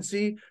this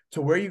infancy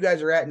to where you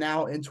guys are at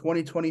now in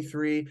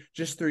 2023,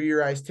 just through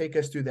your eyes, take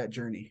us through that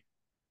journey.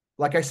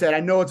 Like I said, I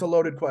know it's a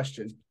loaded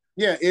question.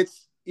 Yeah,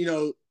 it's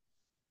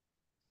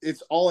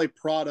all a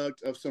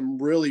product of some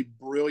really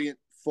brilliant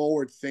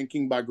forward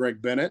thinking by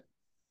Greg Bennett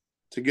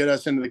to get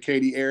us into the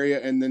Katy area,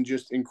 and then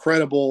just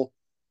incredible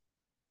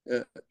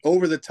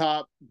over the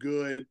top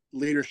good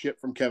leadership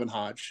from Kevin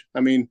Hodge. I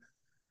mean,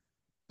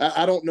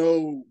 I don't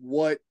know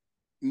what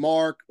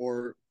Mark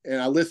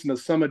and I listen to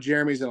some of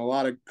Jeremy's and a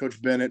lot of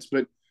Coach Bennett's,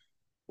 but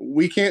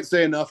we can't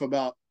say enough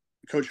about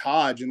Coach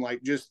Hodge. And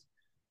like, just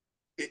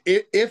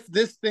if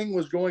this thing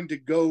was going to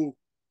go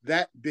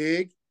that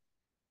big,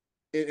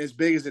 as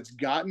big as it's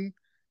gotten,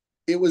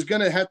 it was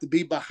going to have to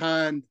be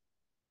behind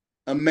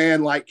a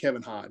man like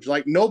Kevin Hodge.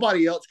 Like,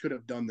 nobody else could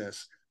have done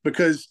this,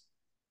 because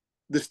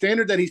the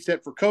standard that he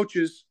set for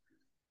coaches,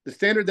 the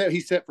standard that he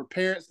set for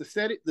parents, the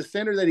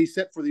standard that he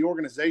set for the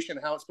organization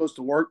and how it's supposed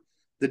to work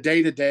the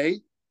day to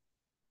day.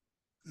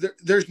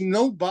 There's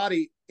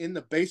nobody in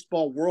the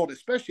baseball world,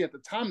 especially at the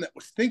time, that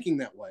was thinking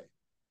that way.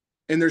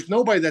 And there's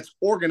nobody that's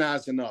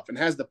organized enough and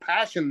has the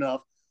passion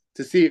enough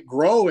to see it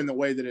grow in the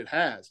way that it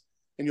has.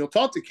 And you'll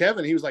talk to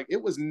Kevin, he was like,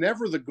 it was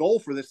never the goal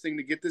for this thing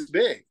to get this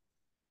big.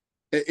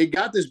 It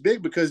got this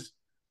big because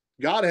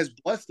God has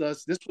blessed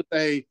us. This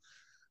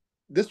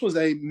was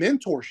a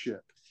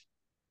mentorship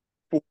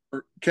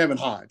for Kevin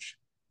Hodge.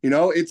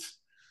 It's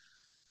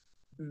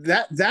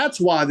that's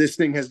why this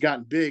thing has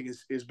gotten big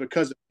is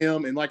because of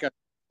him. And like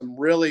some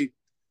really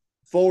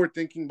forward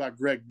thinking by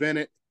Greg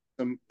Bennett,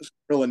 some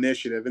real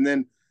initiative. And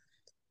then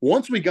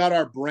once we got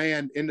our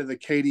brand into the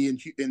Katy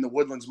and in the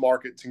Woodlands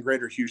markets in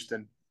Greater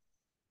Houston,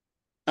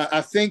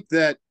 I think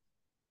that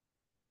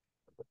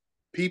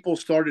people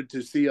started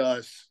to see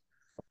us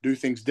do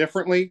things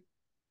differently,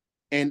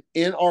 and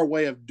in our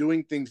way of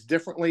doing things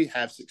differently,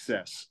 have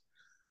success.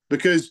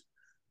 Because,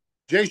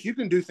 Jace, you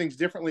can do things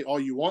differently all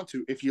you want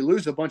to. If you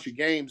lose a bunch of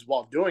games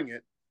while doing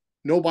it,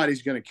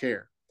 nobody's going to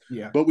care.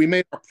 Yeah. But we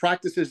made our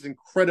practices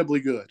incredibly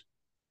good,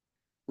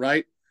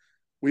 right?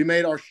 We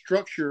made our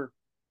structure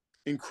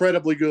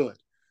incredibly good.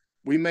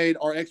 We made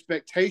our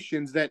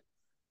expectations that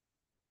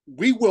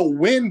we will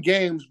win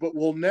games, but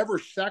we'll never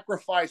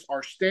sacrifice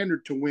our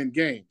standard to win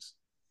games.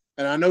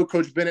 And I know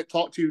Coach Bennett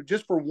talked to you,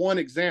 just for one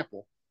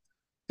example,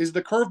 is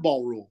the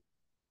curveball rule.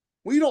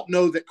 We don't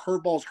know that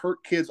curveballs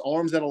hurt kids'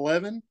 arms at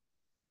 11.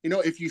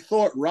 If you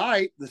throw it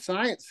right, the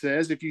science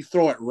says if you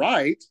throw it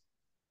right,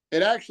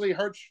 it actually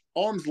hurts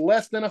arms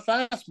less than a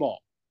fastball,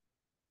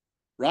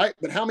 right?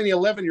 But how many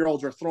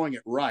 11-year-olds are throwing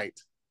it right?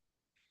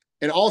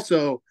 And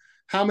also,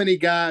 how many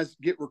guys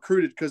get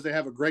recruited because they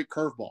have a great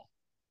curveball?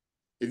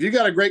 If you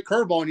got a great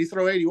curveball and you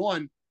throw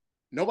 81,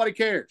 nobody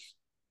cares.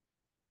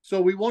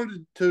 So we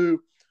wanted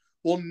to,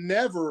 we'll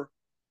never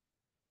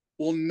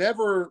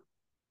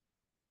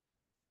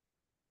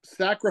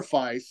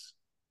sacrifice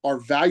our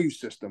value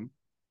system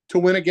to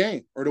win a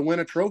game or to win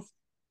a trophy.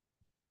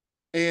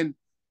 And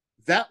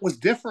that was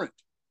different.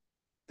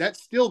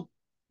 That's still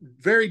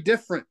very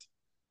different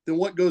than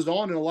what goes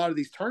on in a lot of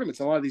these tournaments,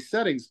 a lot of these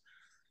settings.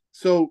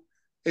 So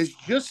it's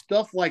just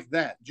stuff like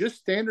that, just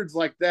standards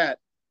like that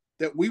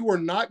we were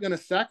not going to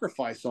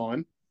sacrifice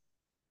on,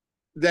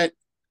 that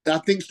I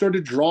think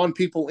started drawing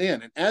people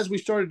in. And as we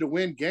started to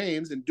win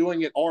games and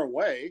doing it our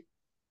way,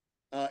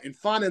 and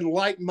finding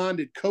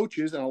like-minded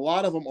coaches, and a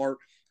lot of them are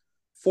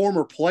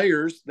former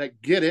players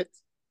that get it,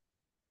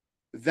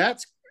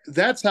 that's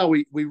how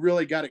we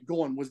really got it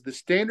going, was the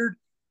standard.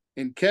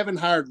 And Kevin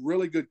hired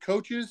really good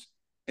coaches,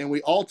 and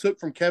we all took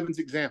from Kevin's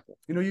example.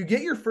 You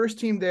get your first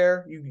team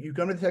there. You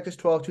come to the Texas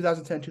 12,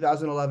 2010,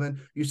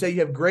 2011. You say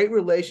you have great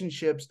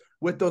relationships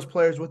with those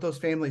players, with those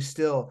families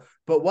still.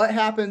 But what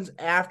happens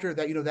after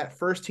that, that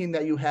first team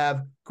that you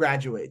have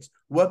graduates?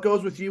 What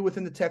goes with you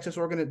within the Texas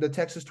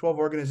 12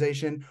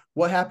 organization?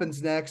 What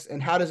happens next?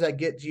 And how does that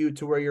get you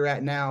to where you're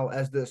at now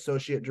as the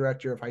associate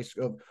director of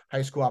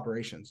high school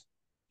operations?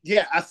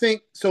 Yeah, I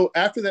think so.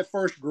 After that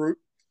first group,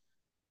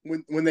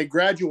 when they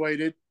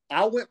graduated,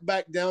 I went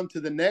back down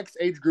to the next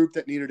age group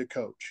that needed a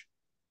coach.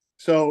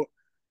 So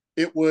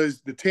it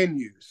was the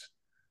 10Us.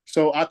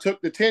 So I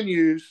took the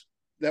 10Us,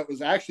 that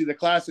was actually the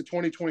class of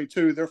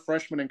 2022. They're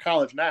freshmen in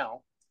college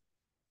now.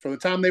 From the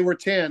time they were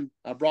 10,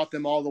 I brought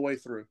them all the way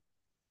through.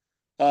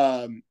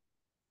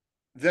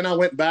 Then I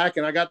went back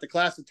and I got the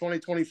class of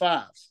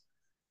 2025s,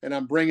 and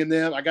I'm bringing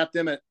them. I got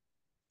them at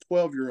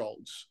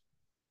 12-year-olds.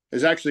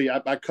 Is actually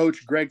I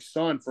coached Greg's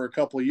son for a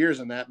couple of years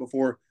in that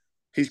before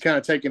he's kind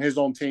of taken his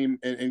own team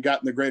and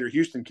gotten the Greater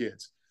Houston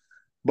kids.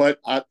 But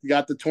I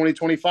got the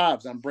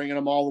 2025s. I'm bringing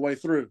them all the way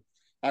through.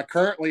 I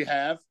currently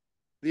have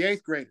the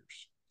 8th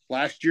graders.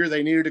 Last year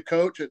they needed a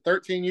coach at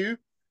 13U,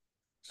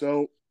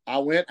 so I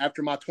went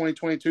after my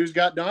 2022s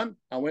got done.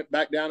 I went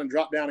back down and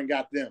dropped down and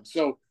got them.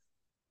 So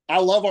I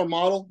love our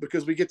model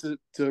because we get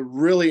to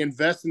really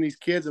invest in these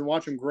kids and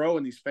watch them grow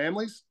in these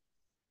families.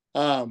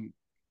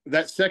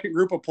 That second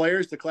group of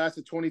players, the class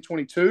of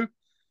 2022,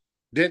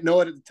 didn't know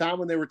it at the time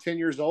when they were 10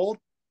 years old.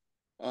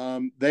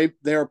 They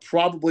are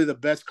probably the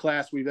best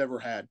class we've ever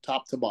had,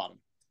 top to bottom.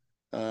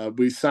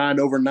 We signed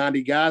over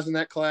 90 guys in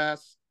that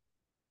class.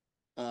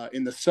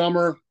 In the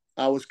summer,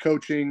 I was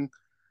coaching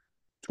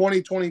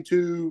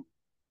 2022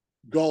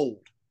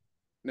 gold.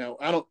 Now,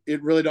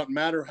 it really doesn't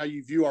matter how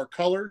you view our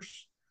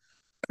colors,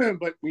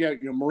 but we have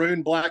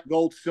maroon, black,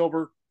 gold,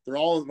 silver. They're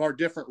all of our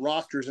different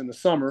rosters in the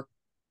summer.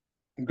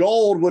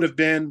 Gold would have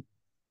been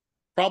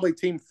probably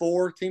team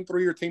 4, team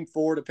 3, or team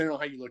 4, depending on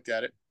how you looked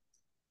at it.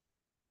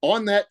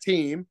 On that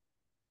team,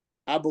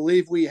 I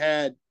believe we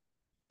had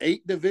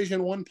 8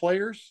 Division I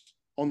players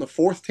on the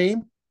 4th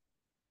team.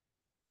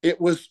 It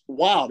was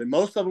wild, and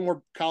most of them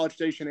were College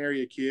Station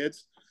area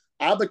kids.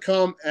 I'm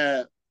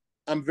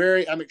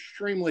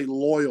extremely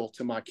loyal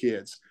to my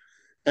kids,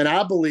 and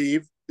I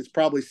believe it's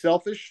probably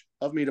selfish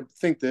of me to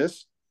think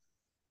this,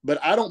 but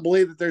I don't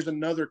believe that there's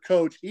another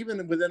coach,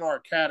 even within our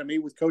academy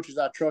with coaches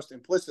I trust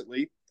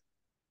implicitly.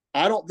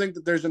 I don't think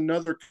that there's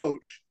another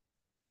coach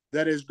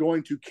that is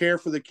going to care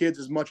for the kids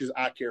as much as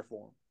I care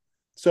for them.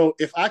 So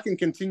if I can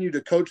continue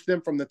to coach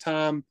them from the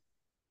time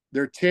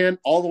they're 10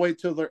 all the way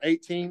till they're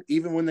 18,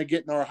 even when they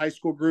get in our high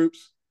school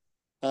groups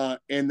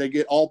and they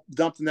get all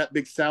dumped in that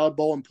big salad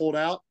bowl and pulled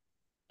out,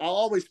 I'll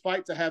always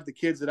fight to have the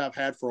kids that I've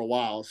had for a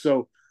while.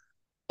 So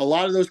a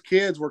lot of those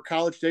kids were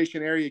College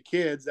Station area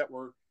kids that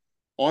were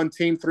on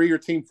team 3 or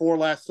team 4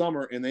 last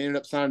summer, and they ended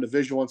up signing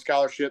Division I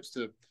scholarships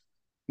to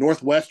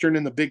Northwestern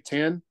in the Big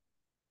Ten,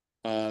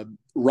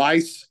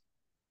 Rice,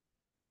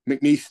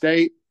 McNeese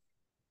State,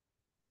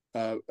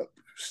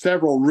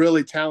 several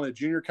really talented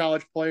junior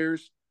college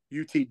players,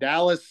 UT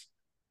Dallas.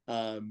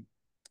 I'm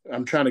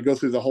trying to go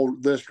through the whole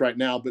list right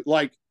now, but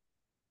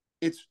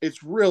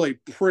it's really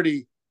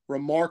pretty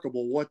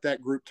remarkable what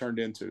that group turned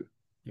into.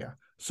 Yeah.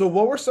 So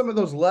what were some of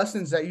those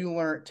lessons that you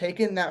learned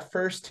taking that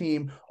first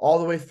team all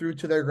the way through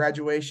to their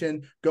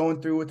graduation, going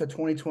through with the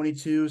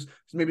 2022s,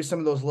 maybe some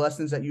of those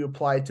lessons that you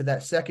applied to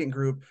that second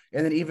group,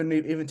 and then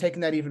even taking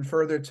that even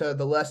further to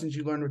the lessons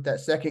you learned with that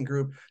second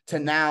group to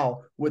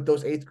now with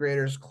those 8th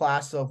graders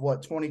class of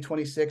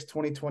 2026,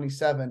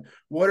 2027.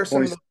 What are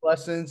some of those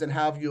lessons and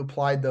how have you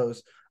applied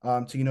those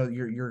to,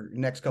 your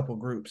next couple of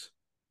groups?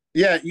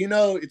 Yeah,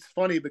 it's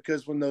funny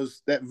because when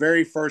that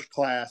very first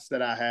class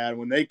that I had,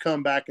 when they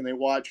come back and they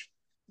watch,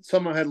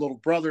 someone had little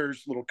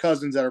brothers, little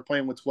cousins that are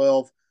playing with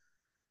 12,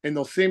 and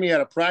they'll see me at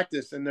a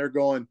practice and they're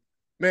going,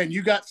 man,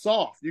 you got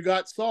soft. You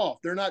got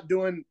soft. They're not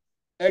doing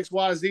X,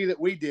 Y, Z that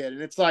we did.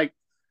 And it's like,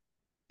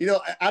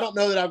 I don't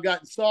know that I've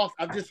gotten soft.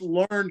 I've just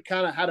learned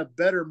kind of how to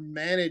better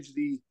manage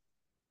the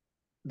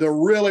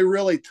really,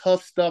 really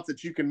tough stuff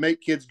that you can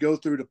make kids go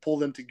through to pull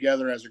them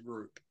together as a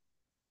group.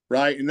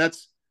 Right. And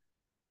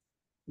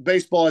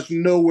baseball is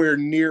nowhere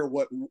near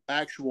what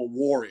actual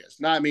war is.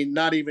 Not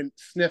even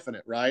sniffing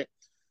it. Right.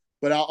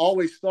 But I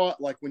always thought,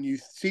 like, when you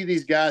see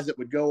these guys that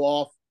would go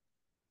off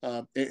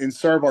and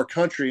serve our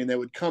country and they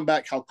would come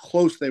back, how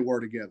close they were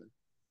together.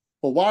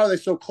 Well, why are they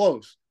so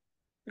close?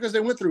 Because they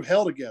went through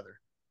hell together.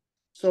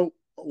 So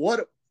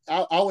what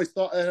I always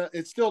thought,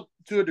 it's still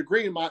to a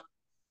degree,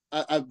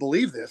 I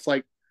believe this,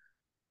 like,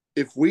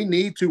 if we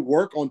need to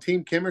work on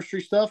team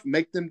chemistry stuff,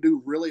 make them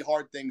do really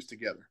hard things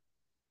together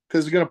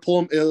because it's going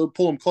to it'll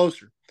pull them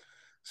closer.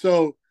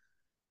 So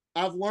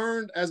I've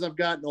learned as I've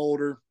gotten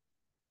older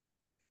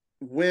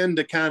when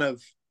to kind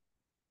of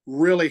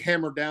really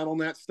hammer down on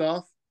that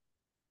stuff.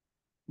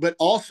 But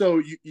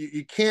also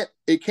it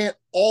can't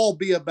all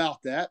be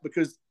about that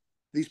because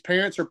these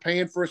parents are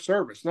paying for a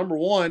service. Number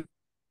one,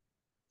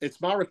 it's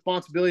my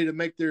responsibility to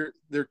make their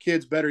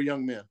kids better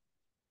young men.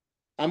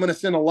 I'm going to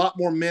send a lot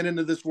more men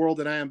into this world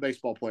than I am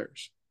baseball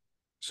players.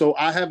 So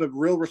I have a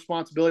real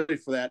responsibility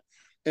for that.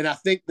 And I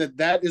think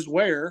that is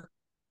where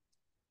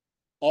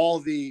all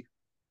the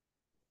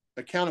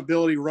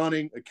accountability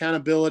running,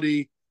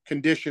 accountability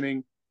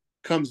conditioning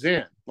comes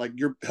in. Like,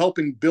 you're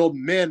helping build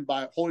men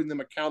by holding them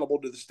accountable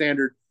to the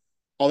standard,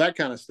 all that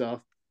kind of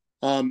stuff.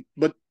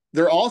 But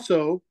they're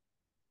also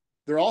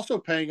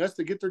paying us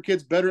to get their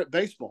kids better at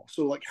baseball.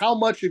 So, like, how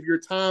much of your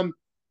time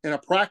in a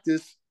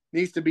practice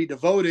needs to be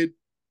devoted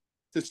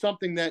to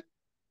something that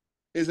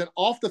is an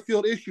off the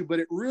field issue, but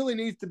it really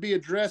needs to be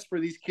addressed for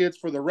these kids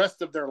for the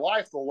rest of their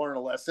life. They'll learn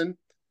a lesson.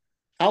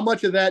 How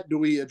much of that do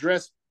we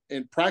address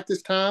in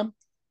practice time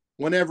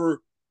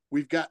whenever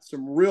we've got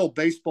some real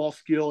baseball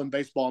skill and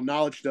baseball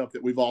knowledge stuff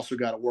that we've also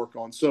got to work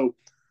on? So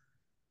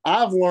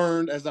I've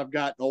learned as I've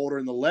gotten older,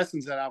 and the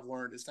lessons that I've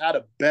learned is how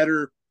to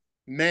better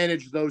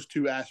manage those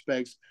two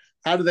aspects.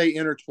 How do they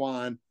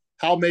intertwine?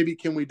 How maybe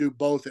can we do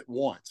both at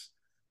once?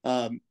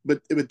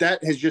 But that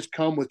has just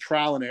come with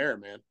trial and error,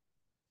 man.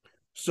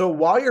 So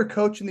while you're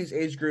coaching these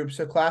age groups,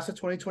 so class of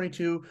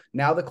 2022,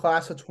 now the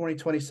class of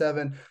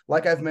 2027,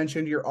 like I've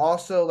mentioned, you're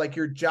also like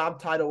your job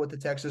title with the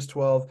Texas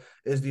 12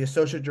 is the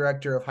Associate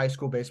Director of High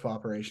School Baseball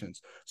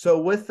Operations.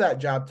 So with that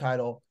job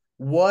title,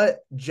 what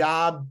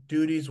job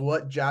duties,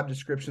 what job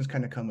descriptions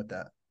kind of come with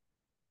that?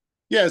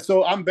 Yeah,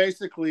 so I'm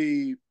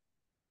basically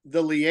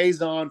the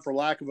liaison, for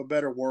lack of a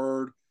better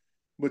word,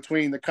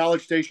 between the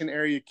College Station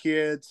area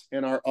kids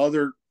and our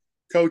other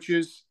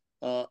coaches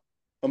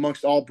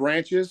amongst all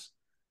branches,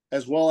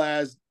 as well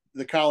as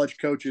the college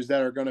coaches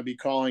that are going to be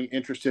calling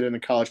interested in the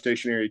College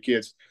Station area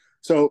kids.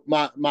 So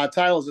my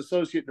title is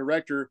associate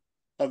director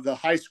of the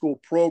high school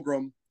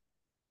program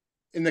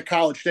in the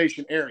College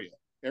Station area.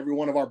 Every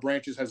one of our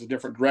branches has a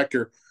different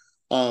director,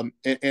 and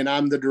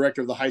I'm the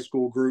director of the high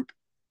school group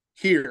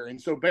here.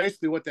 And so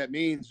basically, what that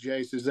means,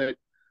 Jace, is that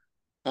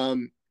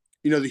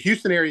the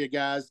Houston area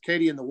guys,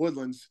 Katy and the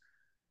Woodlands,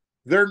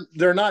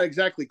 they're not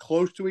exactly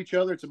close to each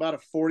other. It's about a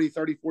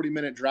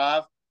 40-minute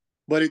drive,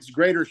 but it's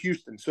greater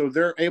Houston. So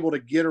they're able to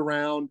get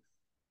around,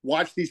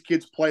 watch these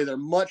kids play. They're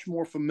much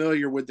more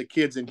familiar with the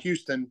kids in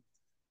Houston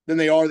than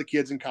they are the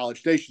kids in College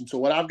Station. So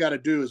what I've got to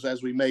do is,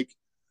 as we make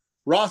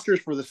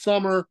rosters for the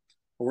summer,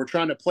 or we're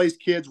trying to place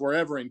kids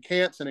wherever in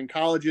camps and in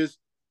colleges,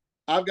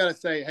 I've got to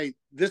say, hey,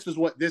 this is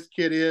what this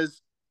kid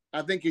is.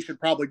 I think he should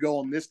probably go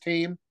on this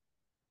team.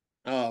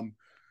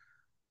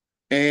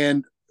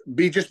 And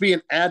be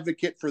an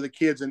advocate for the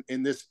kids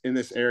in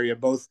this area,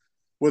 both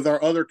with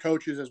our other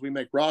coaches as we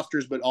make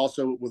rosters, but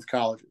also with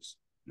colleges.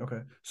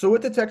 Okay. So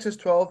with the Texas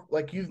 12,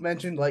 like you've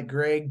mentioned, like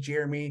Greg,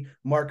 Jeremy,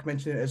 Mark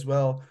mentioned it as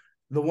well.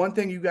 The one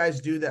thing you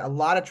guys do that a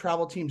lot of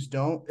travel teams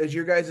don't is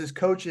your guys as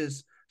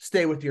coaches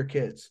stay with your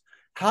kids.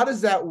 How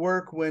does that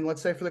work when,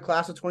 let's say, for the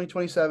class of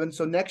 2027,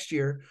 so next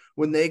year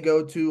when they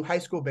go to high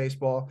school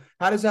baseball,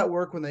 how does that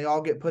work when they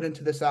all get put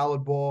into the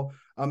salad bowl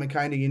and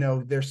kind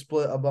of, they're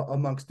split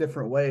amongst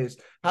different ways?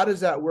 How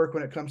does that work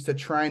when it comes to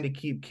trying to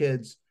keep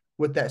kids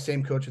with that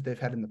same coach that they've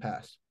had in the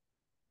past?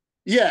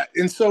 Yeah,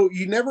 and so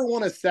you never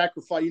want to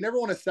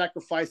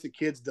sacrifice a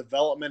kid's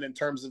development in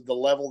terms of the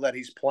level that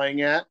he's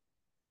playing at.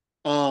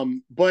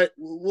 But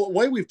the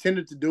way we've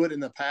tended to do it in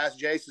the past,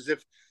 Jace, is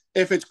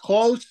if it's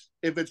close,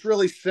 if it's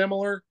really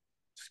similar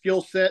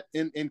skill set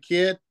in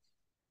kid,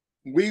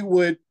 we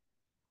would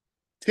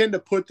tend to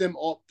put them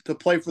up to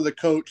play for the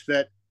coach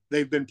that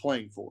they've been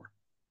playing for,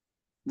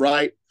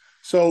 right?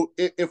 So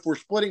if we're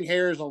splitting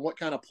hairs on what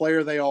kind of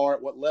player they are,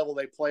 at what level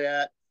they play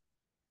at,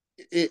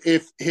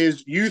 if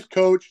his youth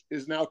coach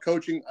is now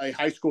coaching a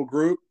high school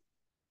group,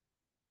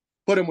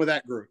 put him with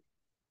that group,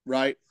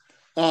 right?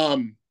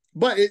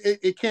 But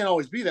it can't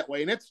always be that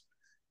way. And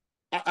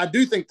I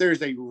do think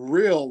there's a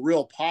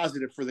real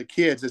positive for the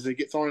kids as they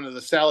get thrown into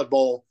the salad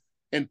bowl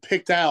and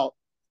picked out,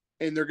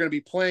 and they're going to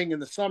be playing in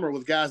the summer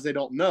with guys they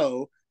don't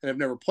know and have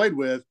never played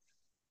with.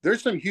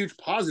 There's some huge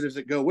positives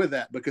that go with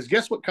that, because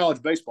guess what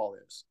college baseball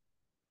is?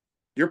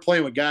 You're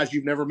playing with guys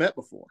you've never met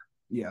before.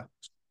 Yeah.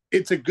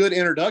 It's a good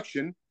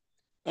introduction.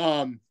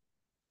 And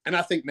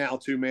I think now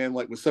too, man,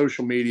 like with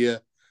social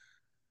media,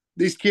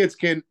 these kids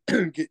can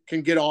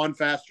get on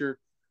faster.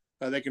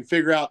 They can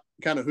figure out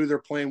kind of who they're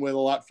playing with a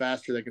lot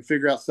faster. They can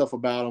figure out stuff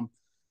about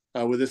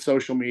them with this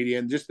social media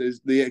and just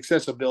the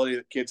accessibility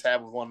that kids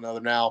have with one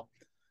another now.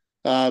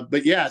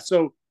 But yeah,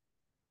 so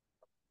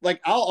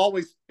like I'll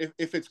always,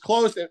 if it's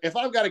close, if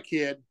I've got a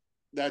kid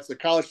that's a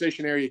College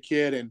Station area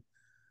kid and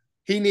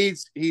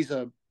he's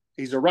a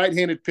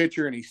right-handed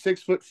pitcher and he's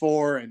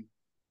 6'4" and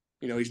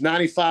he's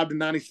 95 to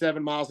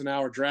 97 miles an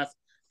hour draft.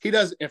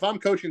 If I'm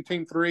coaching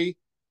team 3,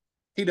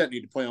 he doesn't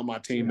need to play on my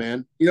team,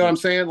 man. You know what I'm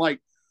saying? Like,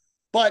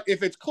 but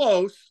if it's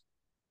close,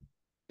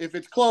 if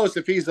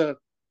he's a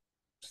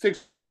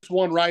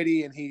 6'1"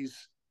 righty and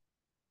he's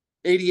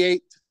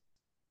 88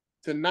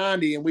 to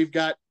 90 and we've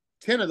got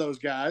 10 of those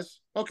guys,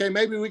 okay,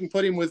 maybe we can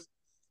put him with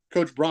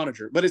Coach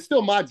Brauninger. But it's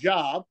still my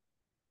job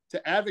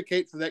to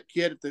advocate for that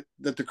kid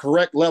at the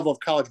correct level of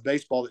college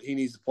baseball that he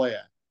needs to play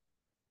at.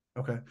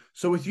 Okay.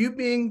 So with you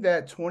being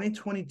that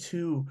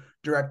 2022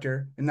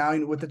 director and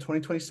now with the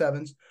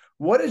 2027s,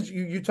 what is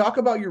you talk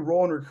about your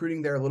role in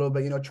recruiting there a little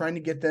bit, trying to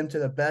get them to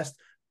the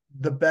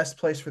best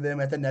place for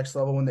them at the next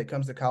level when it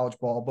comes to college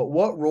ball. But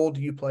what role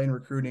do you play in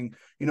recruiting,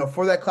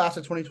 for that class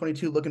of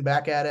 2022, looking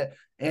back at it,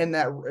 and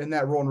that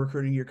role in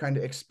recruiting you're kind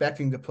of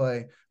expecting to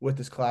play with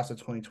this class of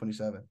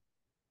 2027?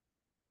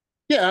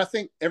 Yeah, I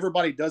think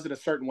everybody does it a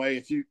certain way.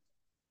 If you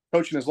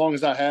coaching as long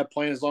as I have,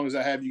 playing as long as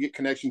I have, you get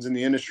connections in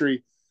the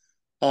industry.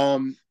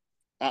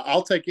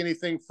 I'll take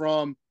anything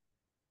from,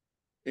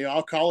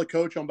 I'll call a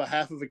coach on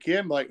behalf of a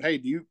kid, like,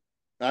 hey,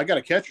 I got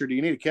a catcher. Do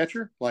you need a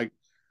catcher? Like,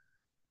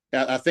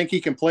 I think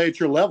he can play at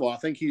your level. I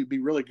think he'd be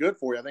really good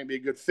for you. I think he'd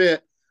be a good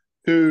fit.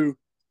 Who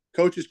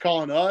coaches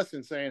calling us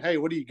and saying, hey,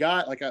 what do you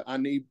got? Like, I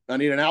need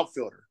an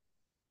outfielder.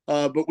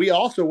 But we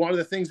also, one of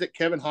the things that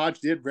Kevin Hodge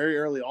did very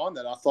early on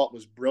that I thought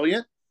was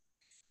brilliant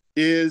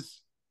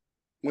is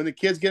when the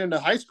kids get into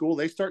high school,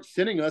 they start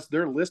sending us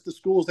their list of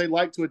schools they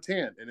like to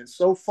attend. And it's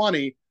so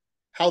funny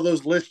how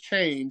those lists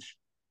change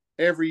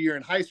every year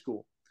in high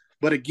school.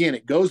 But again,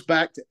 it goes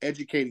back to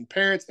educating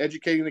parents,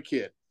 educating the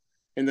kid.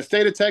 In the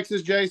state of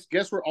Texas, Jace,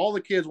 guess where all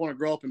the kids want to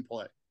grow up and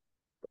play?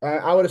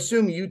 I would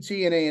assume UT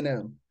and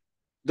A&M.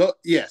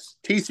 Yes,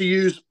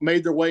 TCU's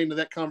made their way into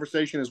that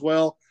conversation as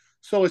well.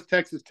 So is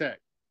Texas Tech.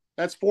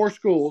 That's 4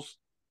 schools,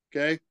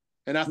 okay?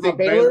 And I think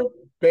Baylor.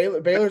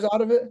 Baylor's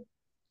out of it.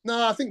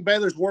 No, I think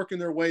Baylor's working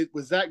their way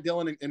with Zach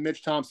Dillon and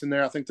Mitch Thompson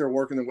there. I think they're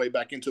working their way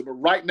back into it. But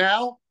right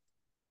now,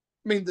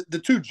 I mean, the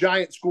 2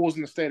 giant schools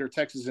in the state are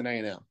Texas and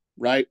A&M,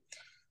 right?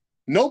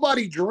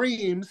 Nobody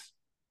dreams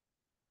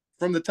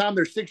from the time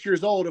they're 6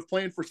 years old of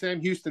playing for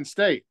Sam Houston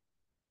State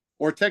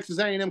or Texas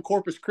A&M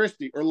Corpus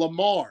Christi or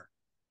Lamar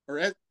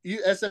or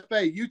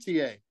SFA,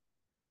 UTA.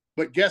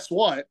 But guess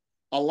what?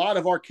 A lot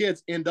of our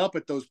kids end up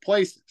at those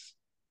places.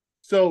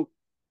 So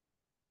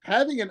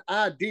having an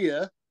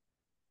idea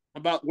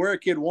about where a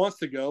kid wants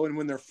to go, and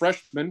when they're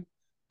freshmen,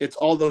 it's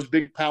all those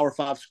big Power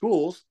 5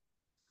 schools.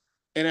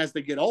 And as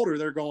they get older,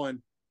 they're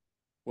going,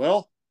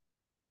 well,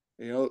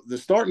 the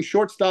starting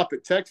shortstop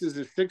at Texas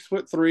is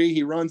 6'3".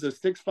 He runs a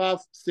 6'5",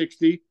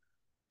 60.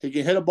 He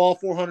can hit a ball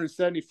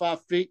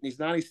 475 feet, and he's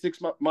 96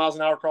 miles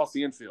an hour across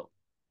the infield.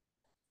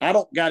 I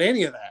don't got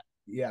any of that.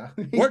 Yeah.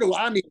 Where do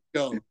I need to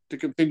go to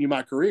continue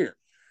my career?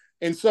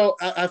 And so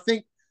I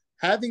think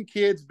having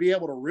kids be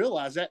able to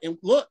realize that, and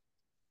look,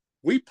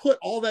 we put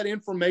all that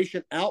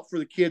information out for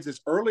the kids as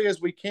early as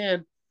we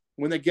can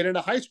when they get into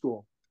high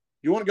school.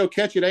 You want to go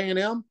catch at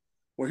A&M?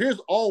 Well,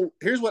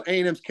 here's what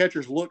A&M's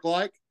catchers look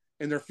like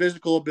and their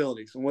physical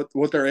abilities and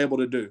what they're able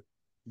to do.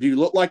 Do you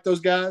look like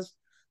those guys?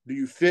 Do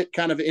you fit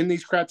kind of in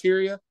these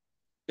criteria?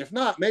 If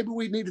not, maybe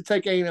we need to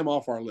take A&M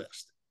off our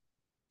list.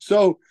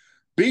 So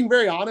being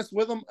very honest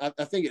with them,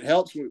 I think it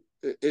helps.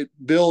 It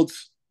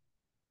builds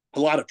a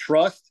lot of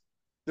trust.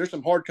 There's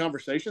some hard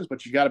conversations,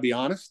 but you got to be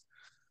honest.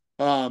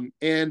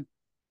 And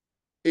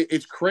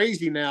it's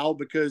crazy now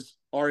because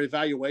our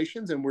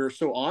evaluations, and we're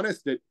so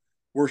honest that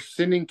we're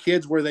sending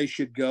kids where they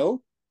should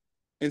go.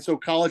 And so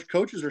college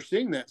coaches are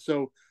seeing that.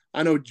 So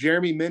I know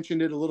Jeremy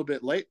mentioned it a little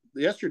bit late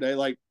yesterday.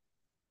 Like,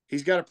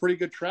 he's got a pretty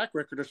good track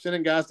record of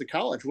sending guys to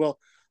college. Well,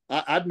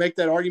 I'd make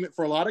that argument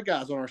for a lot of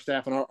guys on our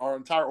staff and our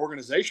entire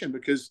organization,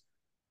 because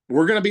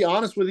we're going to be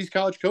honest with these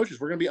college coaches.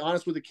 We're going to be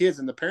honest with the kids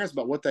and the parents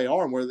about what they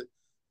are and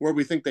where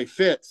we think they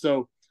fit.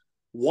 So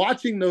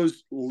watching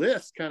those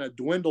lists kind of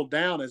dwindle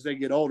down as they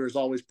get older is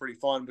always pretty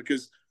fun,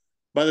 because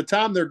by the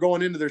time they're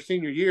going into their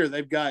senior year,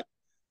 they've got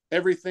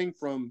everything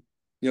from,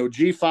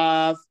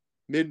 G5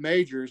 mid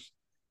majors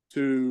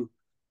to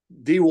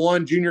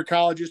D1 junior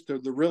colleges to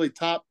the really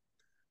top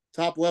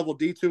level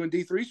D2 and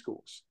D3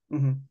 schools.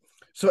 Mm-hmm.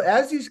 So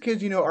as these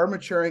kids, are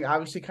maturing,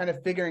 obviously kind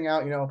of figuring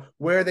out,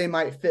 where they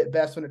might fit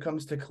best when it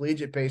comes to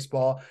collegiate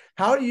baseball,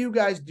 how do you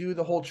guys do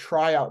the whole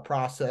tryout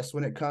process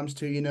when it comes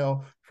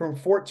to, from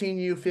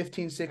 14U,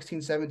 15, 16,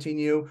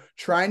 17U,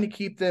 trying to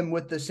keep them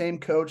with the same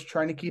coach,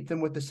 trying to keep them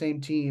with the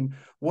same team?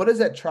 What does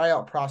that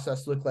tryout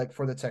process look like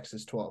for the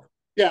Texas 12?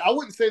 Yeah, I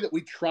wouldn't say that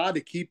we try to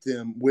keep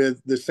them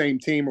with the same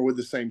team or with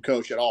the same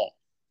coach at all.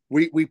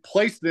 We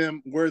place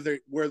them where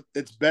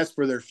it's best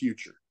for their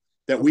future,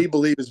 that we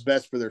believe is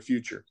best for their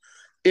future.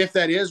 If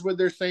that is with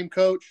their same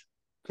coach,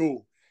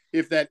 cool.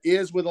 If that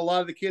is with a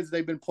lot of the kids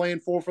they've been playing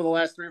for the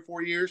last 3 or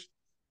 4 years,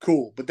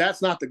 cool. But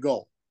that's not the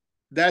goal.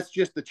 That's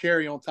just the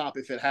cherry on top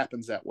if it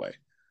happens that way,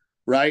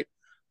 right?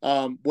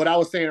 What I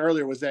was saying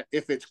earlier was that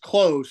if it's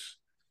close,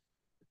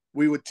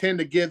 we would tend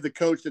to give the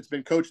coach that's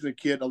been coaching the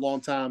kid a long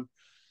time,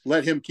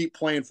 let him keep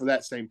playing for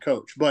that same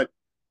coach. But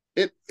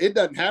it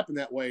doesn't happen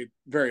that way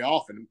very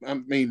often. I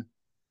mean,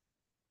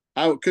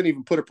 I couldn't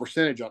even put a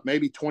percentage on,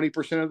 maybe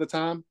 20% of the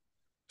time.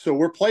 So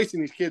we're placing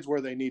these kids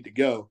where they need to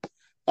go.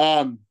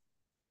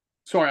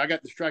 Sorry, I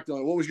got distracted.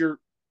 What was your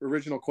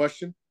original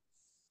question?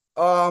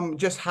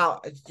 Just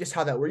how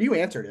that where you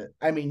answered it.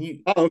 I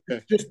mean,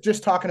 okay.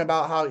 Just talking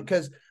about how,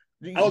 because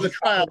the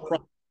tryout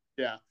process.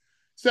 Yeah.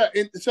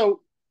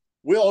 So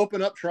we'll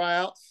open up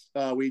tryouts.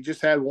 We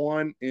just had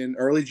one in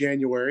early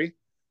January.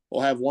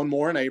 We'll have one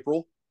more in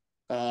April.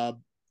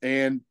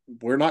 And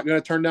we're not going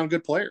to turn down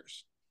good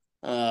players.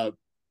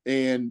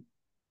 And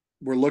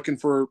we're looking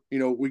for,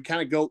 we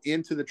kind of go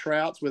into the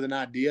tryouts with an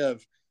idea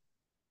of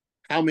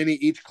how many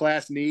each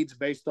class needs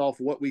based off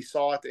what we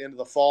saw at the end of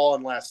the fall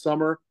and last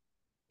summer.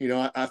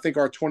 I think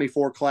our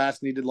 24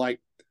 class needed,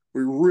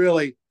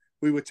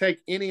 we would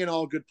take any and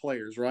all good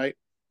players, right?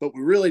 But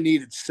we really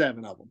needed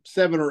 7 of them,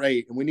 7 or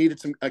 8. And we needed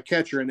a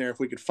catcher in there if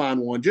we could find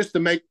one, just to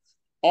make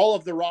all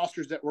of the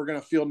rosters that we're going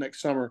to field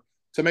next summer,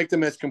 to make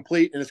them as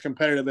complete and as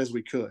competitive as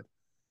we could.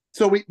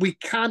 So we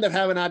kind of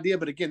have an idea,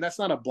 but again, that's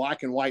not a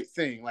black and white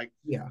thing.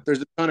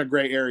 There's a ton of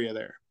gray area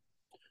there.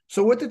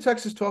 So with the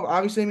Texas 12,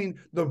 obviously, I mean,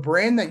 the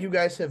brand that you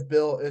guys have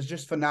built is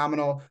just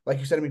phenomenal. Like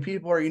you said, I mean,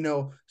 people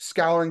are,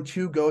 scouring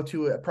to go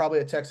to probably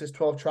a Texas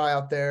 12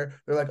 tryout there.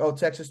 They're like, oh,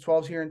 Texas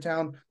 12's here in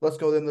town. Let's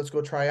go then. Let's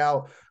go try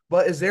out.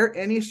 But is there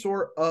any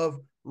sort of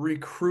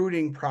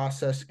recruiting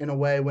process in a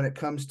way when it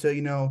comes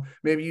to,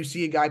 maybe you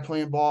see a guy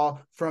playing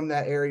ball from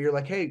that area, you're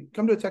like, hey,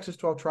 come to a Texas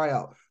 12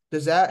 tryout.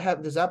 Does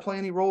that play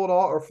any role at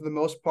all, or for the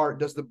most part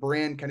does the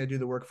brand kind of do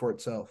the work for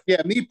itself?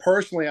 Yeah, me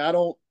personally, I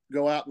don't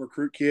go out and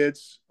recruit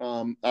kids.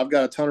 I've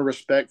got a ton of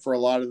respect for a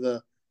lot of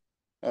the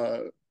uh,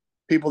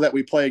 people that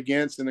we play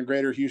against in the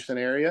greater Houston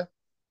area.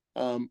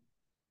 Um,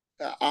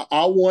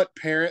 I want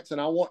parents and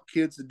I want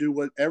kids to do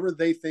whatever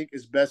they think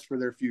is best for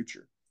their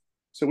future.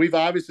 So we've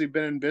obviously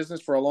been in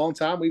business for a long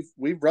time.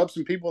 We've rubbed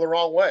some people the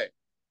wrong way.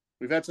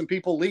 We've had some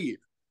people leave,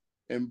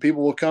 and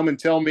people will come and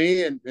tell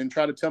me and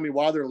try to tell me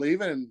why they're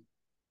leaving. And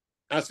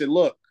I said,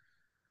 look,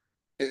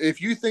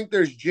 if you think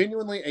there's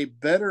genuinely a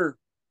better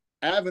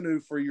avenue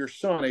for your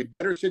son, a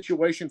better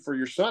situation for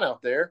your son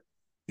out there,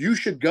 you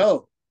should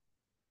go.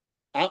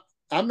 I,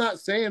 I'm not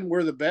saying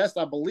we're the best.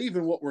 I believe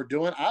in what we're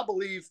doing. I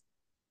believe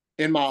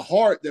in my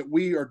heart that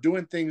we are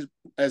doing things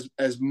as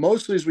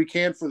mostly as we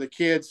can for the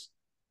kids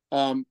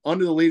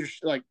under the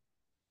leadership.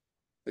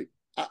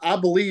 I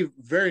believe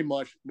very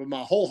much with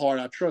my whole heart.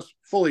 I trust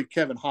fully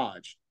Kevin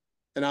Hodge,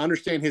 and I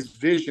understand his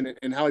vision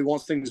and how he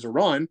wants things to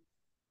run.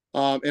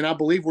 And I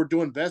believe we're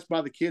doing best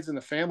by the kids and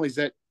the families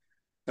that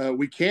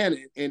we can,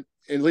 and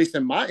at least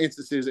in my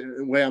instances, in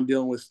the way I'm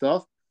dealing with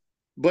stuff.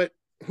 But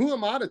who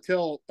am I to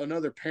tell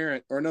another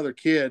parent or another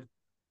kid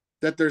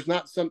that there's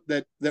not some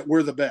that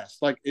we're the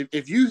best? Like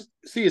if you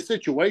see a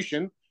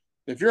situation,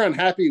 if you're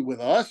unhappy with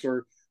us,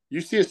 or you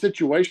see a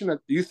situation that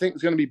you think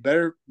is going to be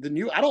better than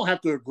you, I don't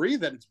have to agree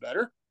that it's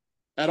better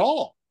at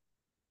all.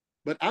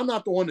 But I'm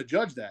not the one to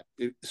judge that.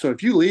 So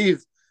if you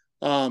leave,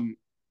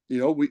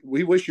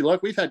 we wish you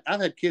luck.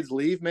 I've had kids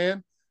leave,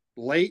 man,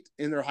 late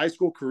in their high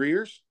school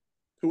careers,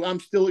 who I'm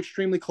still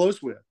extremely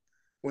close with.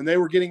 When they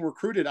were getting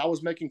recruited, I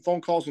was making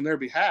phone calls on their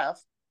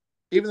behalf,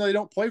 even though they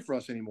don't play for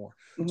us anymore.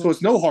 Mm-hmm. So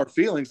it's no hard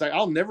feelings. Like,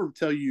 I'll never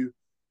tell you,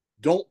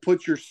 don't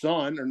put your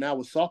son, or now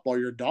with softball,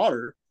 your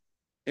daughter,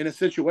 in a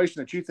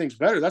situation that you think's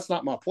better. That's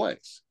not my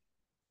place.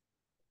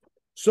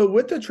 So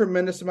with the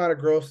tremendous amount of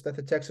growth that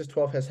the Texas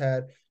 12 has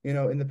had,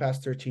 in the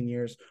past 13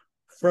 years,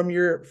 from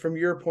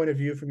your point of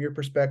view, from your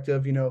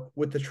perspective,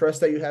 with the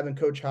trust that you have in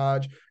Coach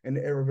Hodge and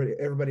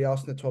everybody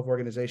else in the 12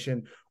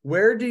 organization,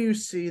 where do you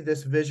see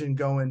this vision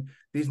going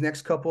these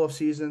next couple of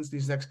seasons,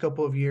 these next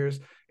couple of years?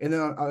 And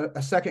then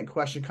a second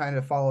question kind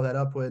of follow that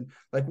up with,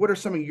 like, what are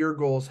some of your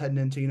goals heading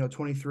into,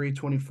 23,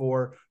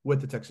 24 with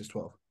the Texas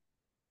 12?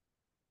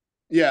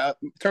 Yeah,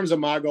 in terms of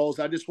my goals,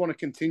 I just want to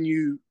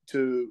continue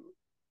to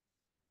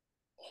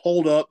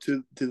hold up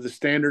to the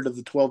standard of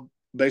the 12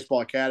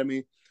 Baseball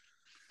Academy.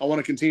 I want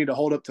to continue to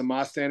hold up to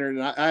my standard.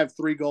 And I have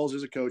three goals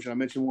as a coach, and I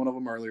mentioned one of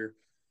them earlier.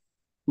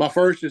 My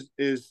first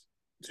is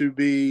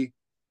to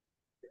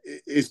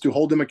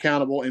hold them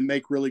accountable and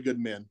make really good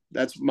men.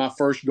 That's my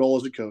first goal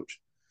as a coach.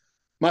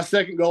 My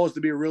second goal is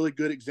to be a really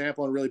good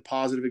example and a really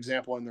positive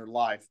example in their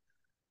life.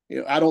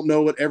 I don't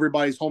know what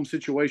everybody's home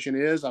situation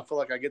is. I feel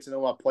like I get to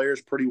know my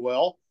players pretty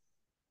well,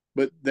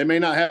 but they may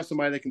not have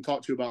somebody they can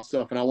talk to about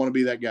stuff, and I want to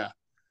be that guy.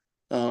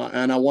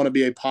 And I want to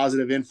be a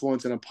positive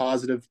influence and a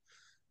positive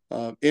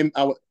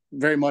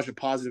very much a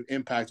positive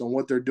impact on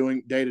what they're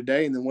doing day to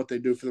day, and then what they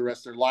do for the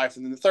rest of their life.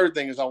 And then the third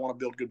thing is I want to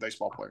build good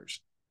baseball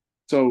players.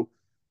 So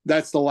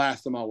that's the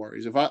last of my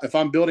worries. If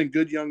I'm building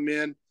good young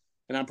men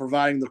and I'm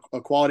providing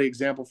a quality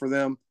example for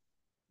them,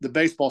 the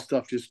baseball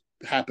stuff just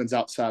happens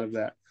outside of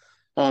that.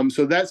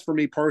 So that's for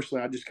me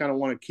personally. I just kind of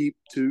want to keep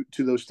to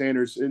those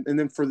standards. And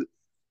then for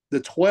the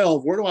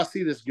 12, where do I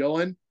see this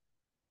going?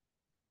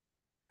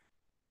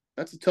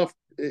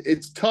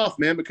 It's tough,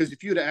 man, because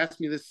if you'd have asked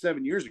me this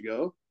 7 years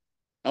ago,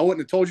 I wouldn't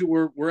have told you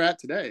where we're at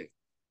today.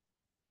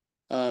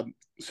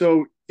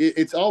 So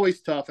it's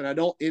always tough, and I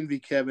don't envy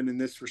Kevin in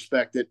this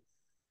respect, that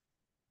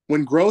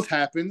when growth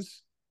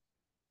happens,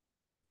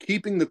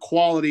 keeping the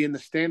quality and the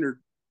standard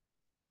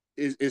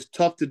is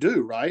tough to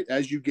do, right?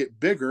 As you get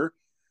bigger,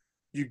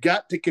 you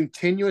got to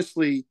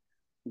continuously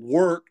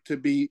work to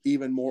be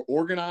even more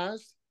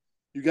organized.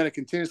 You got to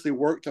continuously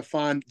work to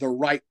find the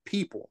right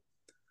people.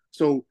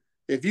 So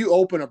if you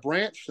open a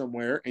branch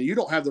somewhere and you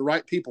don't have the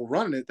right people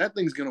running it, that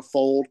thing's going to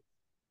fold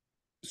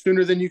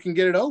sooner than you can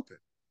get it open.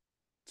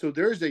 So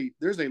there's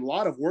a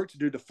lot of work to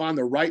do to find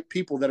the right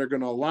people that are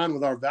going to align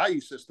with our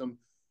value system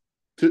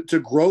to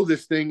grow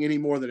this thing any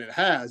more than it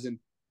has. And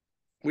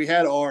we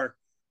had our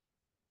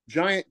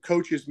giant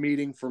coaches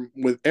meeting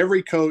with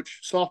every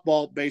coach,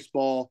 softball,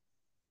 baseball,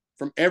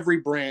 from every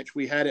branch.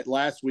 We had it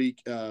last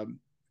week,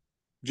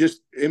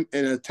 just in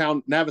a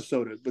town,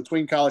 Navasota,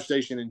 between College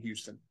Station and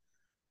Houston.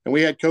 And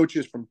we had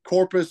coaches from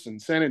Corpus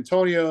and San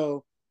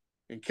Antonio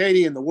and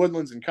Katy and the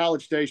Woodlands and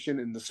College Station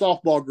and the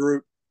softball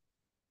group.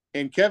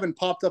 And Kevin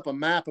popped up a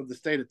map of the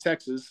state of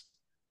Texas.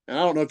 And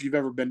I don't know if you've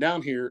ever been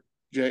down here,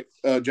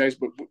 Jace,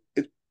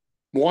 but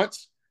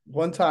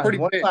One time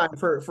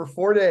for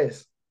 4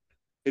 days.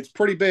 It's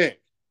pretty big.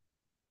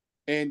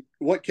 And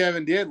what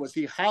Kevin did was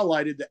he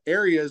highlighted the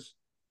areas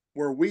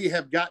where we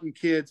have gotten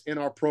kids in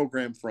our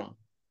program from.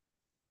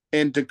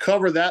 And to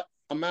cover that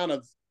amount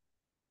of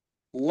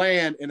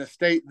land in a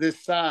state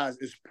this size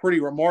is pretty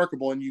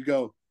remarkable. And you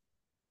go,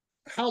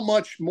 how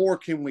much more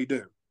can we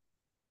do,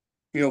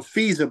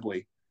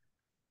 feasibly?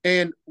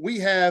 And we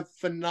have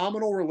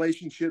phenomenal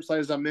relationships, like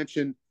as I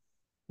mentioned,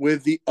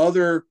 with the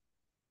other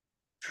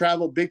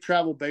big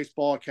travel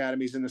baseball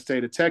academies in the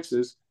state of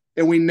Texas.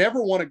 And we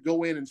never want to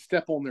go in and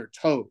step on their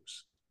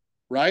toes,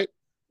 right?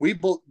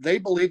 They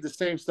believe the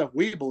same stuff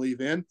we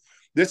believe in.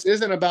 This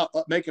isn't about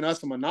making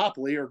us a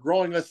monopoly or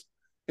growing us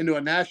into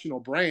a national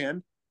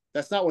brand.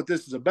 That's not what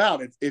this is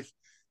about.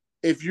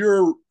 If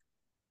you're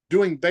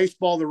doing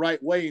baseball the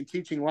right way and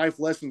teaching life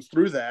lessons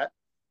through that,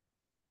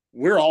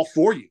 we're all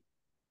for you.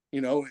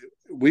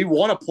 We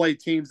want to play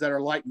teams that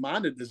are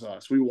like-minded as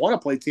us. We want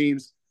to play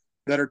teams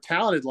that are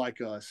talented like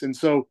us. And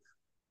so,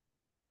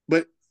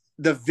 but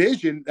the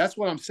vision, that's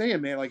what I'm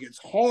saying, man. Like, it's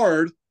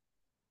hard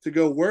to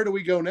go, where do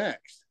we go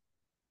next?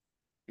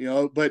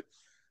 But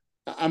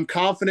I'm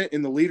confident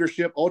in the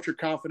leadership, ultra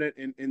confident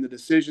in the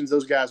decisions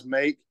those guys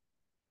make.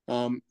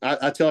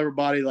 I tell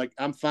everybody, like,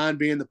 I'm fine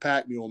being the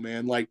pack mule,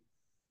 man. Like,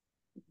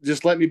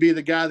 just let me be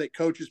the guy that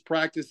coaches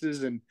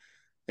practices and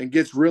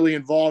gets really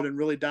involved and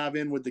really dive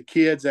in with the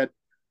kids at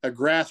a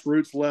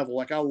grassroots level.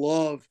 Like, I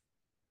love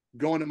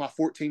going to my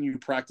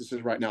 14U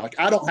practices right now. Like,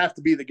 I don't have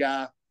to be the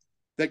guy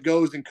that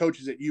goes and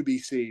coaches at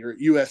UBC or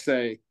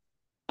USA.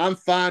 I'm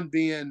fine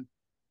being,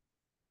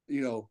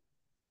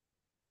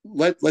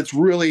 let's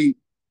really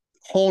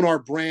hone our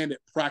brand at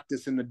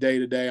practice in the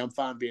day-to-day. I'm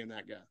fine being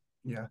that guy.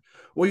 Yeah.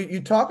 Well,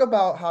 you talk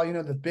about how,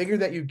 the bigger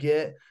that you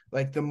get,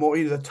 like the more,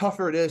 the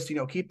tougher it is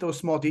to, keep those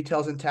small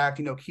details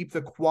intact, keep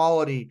the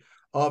quality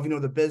of,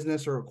 the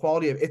business or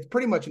quality of it's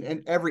pretty much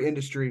in every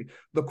industry,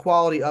 the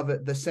quality of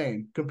it the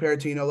same compared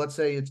to, let's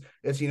say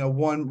it's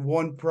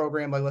one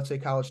program, like let's say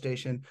College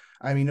Station.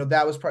 I mean,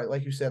 that was probably,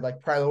 like you said, like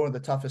probably one of the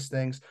toughest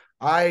things.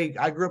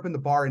 I grew up in the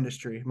bar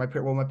industry. My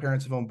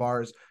parents have owned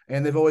bars,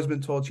 and they've always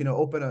been told,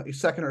 open a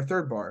second or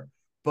third bar.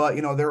 But,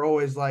 they're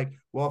always like,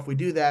 well, if we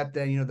do that,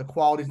 then, the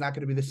quality is not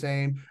going to be the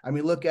same. I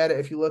mean, look at it.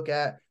 If you look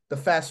at the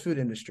fast food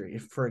industry,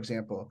 for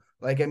example,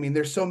 like, I mean,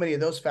 there's so many of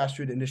those fast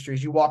food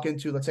industries. You walk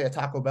into, let's say, a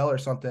Taco Bell or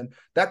something,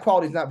 that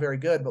quality is not very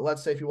good. But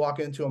let's say if you walk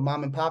into a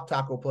mom and pop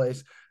taco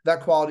place,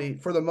 that quality,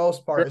 for the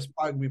most part, is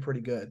probably going to be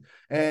pretty good.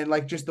 And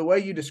like, just the way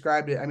you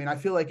described it, I mean, I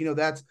feel like,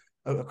 that's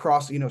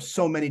across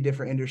so many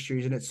different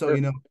industries, and it's so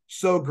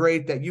so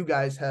great that you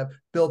guys have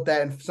built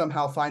that and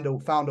somehow found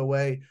a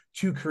way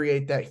to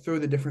create that through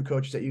the different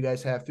coaches that you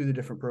guys have, through the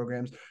different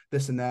programs,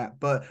 this and that.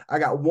 But I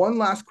got one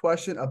last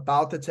question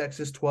about the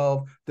Texas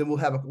 12, then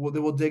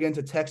we'll dig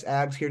into Tex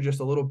Ags here just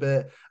a little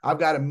bit. I've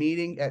got a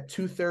meeting at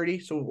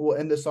 2:30, so we'll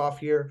end this off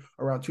here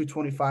around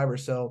 2:25 or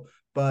so.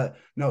 But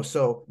no,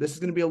 so this is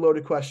going to be a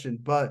loaded question.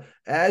 But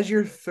as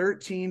you're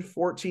 13,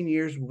 14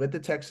 years with the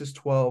Texas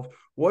 12,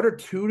 what are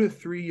 2 to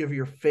 3 of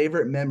your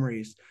favorite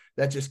memories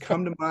that just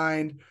come to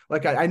mind?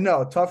 Like, I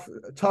know,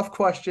 tough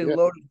question,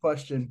 loaded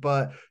question,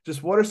 but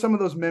just what are some of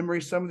those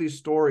memories, some of these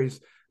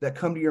stories that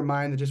come to your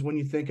mind that just when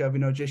you think of,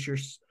 just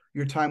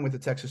your time with the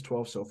Texas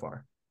 12 so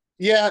far?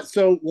 Yeah,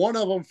 so one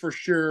of them for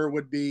sure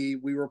would be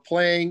we were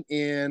playing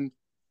in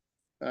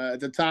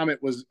at the time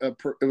it was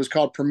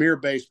called Premier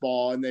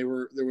Baseball, and they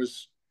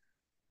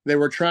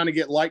were trying to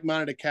get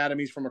like-minded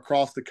academies from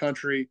across the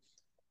country.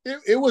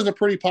 It was a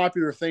pretty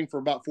popular thing for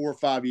about 4 or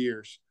 5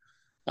 years,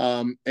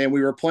 and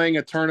we were playing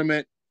a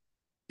tournament.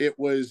 It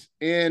was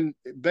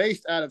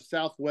based out of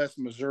Southwest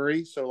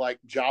Missouri, so like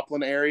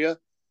Joplin area,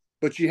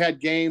 but you had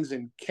games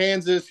in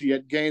Kansas, you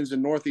had games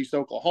in Northeast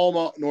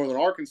Oklahoma, Northern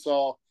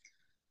Arkansas.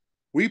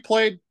 We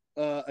played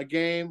a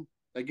game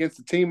against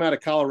a team out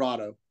of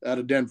Colorado, out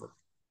of Denver.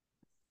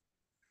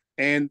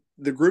 And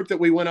the group that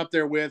we went up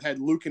there with had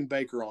Luken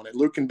Baker on it.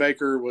 Luken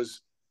Baker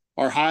was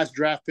our highest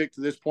draft pick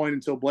to this point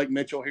until Blake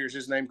Mitchell hears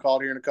his name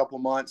called here in a couple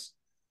of months.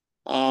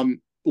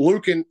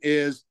 Luken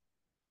is,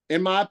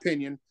 in my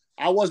opinion,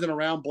 I wasn't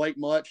around Blake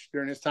much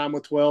during his time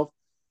with 12.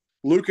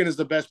 Luken is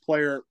the best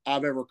player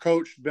I've ever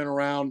coached, been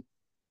around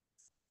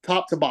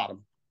top to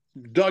bottom.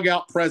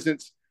 Dugout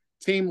presence,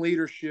 team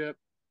leadership,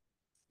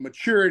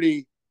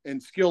 maturity,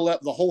 and skill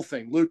up, the whole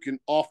thing. Luken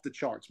off the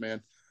charts,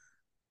 man.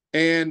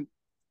 And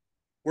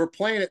we're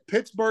playing at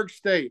Pittsburgh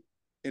State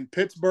in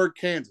Pittsburgh,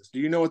 Kansas. Do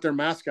you know what their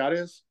mascot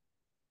is?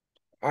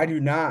 I do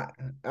not.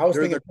 I was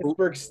thinking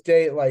Pittsburgh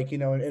State, like,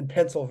 in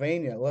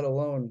Pennsylvania, let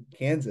alone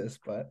Kansas.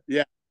 But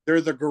yeah,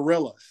 they're the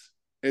Gorillas.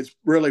 It's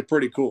really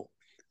pretty cool.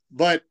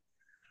 But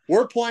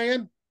we're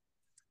playing,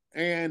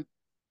 and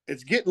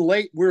it's getting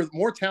late. We're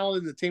more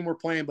talented than the team we're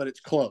playing, but it's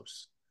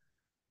close.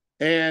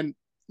 And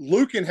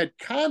Luken had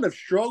kind of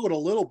struggled a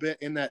little bit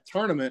in that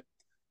tournament,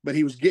 but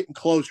he was getting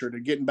closer to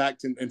getting back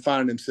to and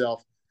finding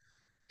himself.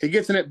 He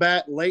gets an at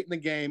bat late in the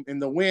game,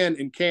 and the wind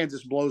in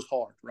Kansas blows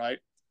hard, right?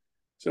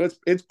 So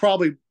it's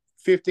probably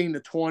 15 to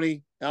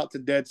 20 out to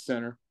dead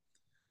center.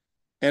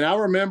 And I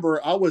remember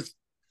I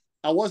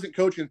wasn't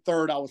coaching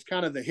third. I was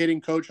kind of the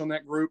hitting coach on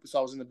that group, so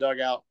I was in the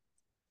dugout.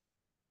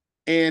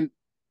 And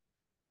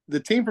the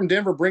team from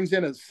Denver brings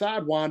in a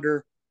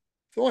sidewinder,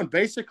 throwing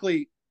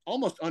basically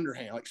almost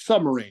underhand, like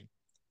submarine.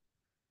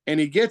 And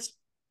he gets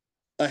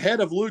ahead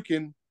of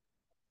Luken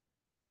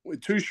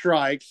with 2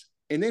 strikes,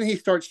 and then he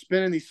starts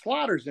spinning these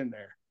sliders in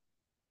there.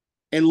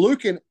 And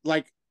Lucan,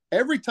 like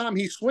every time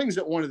he swings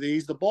at one of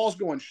these, the ball's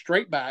going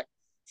straight back,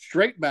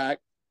 straight back,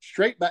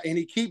 straight back, and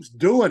he keeps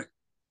doing it.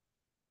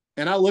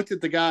 And I looked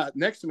at the guy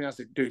next to me. And I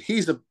said, dude,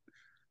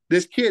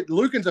 this kid,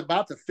 Lucan's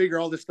about to figure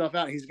all this stuff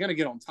out. He's going to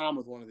get on time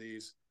with one of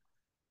these.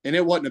 And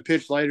it wasn't a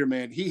pitch later,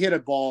 man. He hit a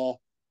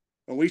ball,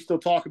 and we still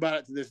talk about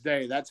it to this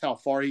day. That's how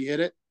far he hit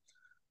it.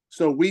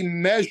 So we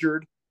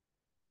measured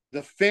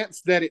the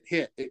fence that it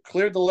hit. It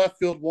cleared the left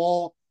field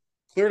wall,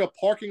 cleared a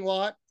parking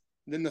lot.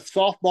 Then the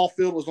softball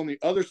field was on the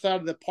other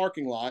side of the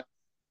parking lot.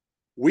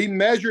 We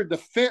measured the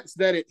fence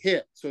that it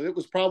hit. So it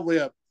was probably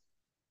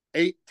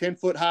a 10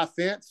 foot high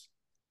fence.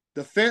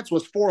 The fence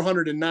was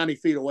 490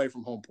 feet away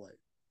from home plate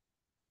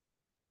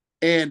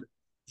and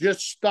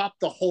just stopped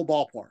the whole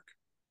ballpark.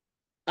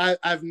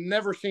 I've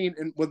never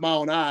seen with my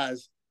own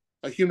eyes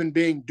a human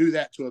being do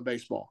that to a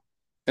baseball.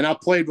 And I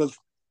played with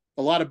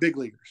a lot of big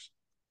leaguers,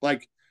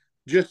 like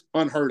just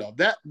unheard of.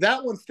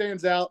 That one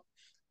stands out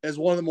as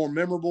one of the more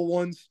memorable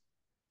ones.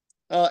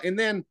 And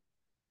then,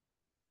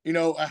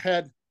 I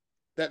had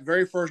that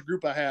very first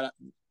group I had,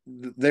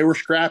 they were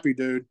scrappy,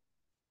 dude.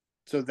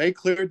 So they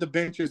cleared the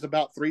benches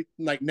about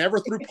never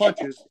threw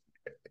punches.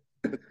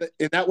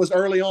 And that was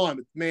early on.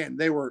 But man,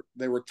 they were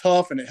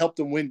tough, and it helped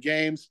them win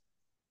games.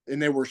 And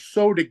they were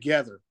so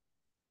together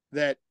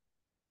that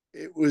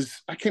it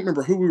was, I can't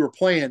remember who we were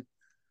playing,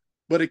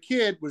 but a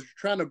kid was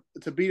trying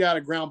to beat out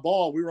a ground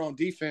ball. We were on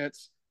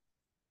defense,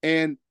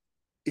 and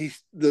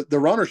the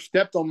runner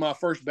stepped on my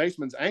first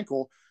baseman's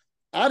ankle.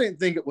 I didn't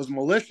think it was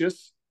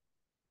malicious,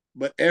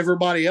 but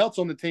everybody else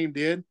on the team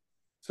did.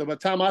 So by the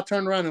time I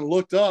turned around and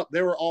looked up,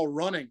 they were all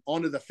running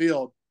onto the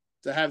field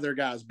to have their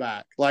guys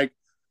back. Like,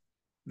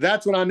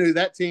 that's when I knew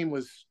that team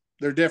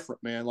they're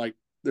different, man. Like,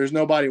 there's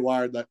nobody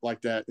wired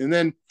like that. And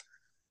then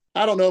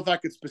I don't know if I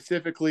could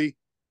specifically,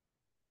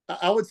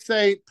 I would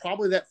say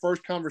probably that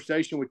first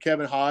conversation with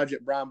Kevin Hodge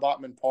at Brian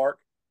Bachman Park.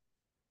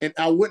 And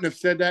I wouldn't have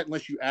said that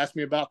unless you asked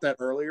me about that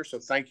earlier. So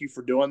thank you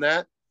for doing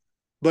that.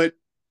 But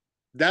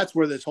that's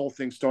where this whole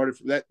thing started.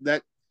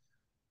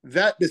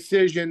 That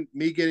decision,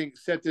 me getting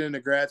accepted into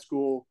grad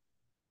school,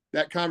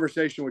 that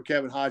conversation with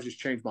Kevin Hodge has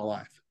changed my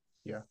life.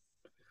 Yeah.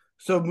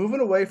 So moving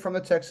away from the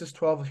Texas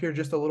 12 here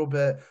just a little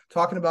bit,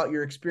 talking about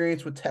your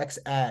experience with Tex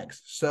Ags.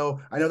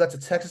 So I know that's a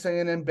Texas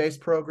A&M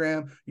based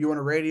program. You were on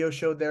a radio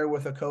show there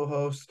with a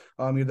co-host.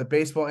 You're the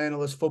baseball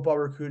analyst, football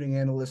recruiting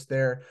analyst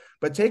there.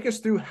 But take us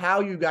through how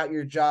you got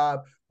your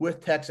job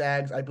with Tex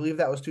Ags. I believe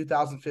that was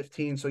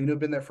 2015, so you've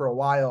been there for a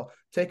while.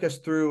 Take us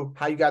through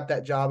how you got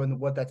that job and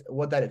what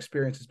that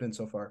experience has been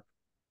so far.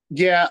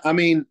 Yeah, I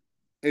mean,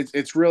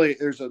 it's really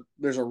there's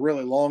a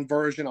really long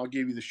version. I'll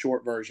give you the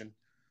short version.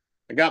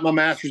 I got my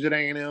master's at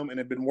A&M and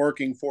had been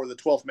working for the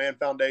 12th Man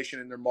Foundation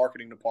in their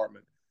marketing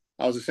department.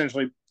 I was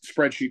essentially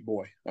spreadsheet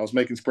boy. I was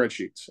making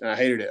spreadsheets, and I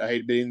hated it. I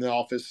hated being in the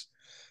office.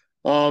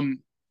 And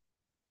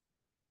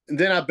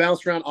then I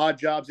bounced around odd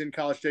jobs in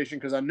College Station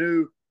because I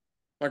knew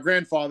my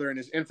grandfather in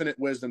his infinite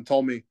wisdom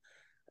told me,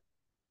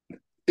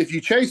 if you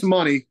chase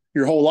money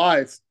your whole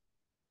life,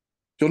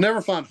 you'll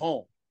never find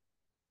home.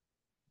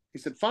 He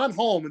said, find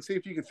home and see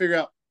if you can figure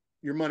out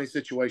your money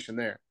situation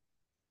there.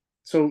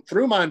 So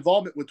through my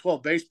involvement with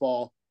 12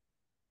 baseball,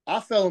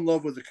 I fell in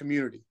love with the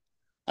community.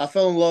 I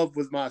fell in love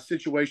with my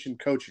situation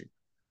coaching.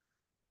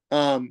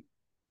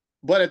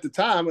 But at the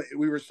time, it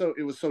was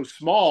so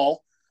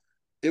small,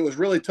 it was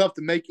really tough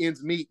to make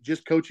ends meet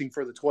just coaching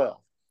for the 12.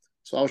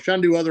 So I was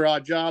trying to do other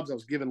odd jobs. I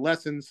was giving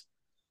lessons.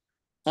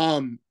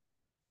 And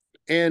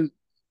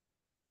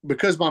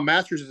because my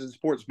master's is in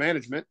sports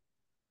management,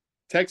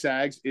 Tex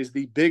Ags is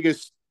the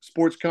biggest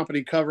sports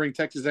company covering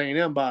Texas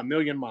A&M by a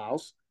million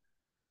miles.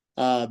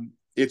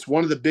 It's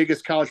one of the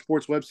biggest college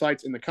sports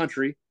websites in the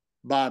country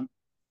by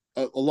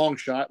a long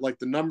shot. Like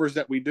the numbers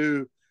that we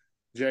do,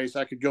 Jace,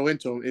 I could go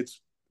into them.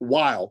 It's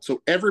wild.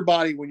 So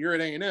everybody, when you're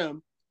at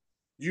A&M,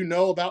 you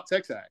know about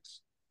Tex Ags.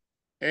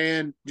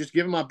 And just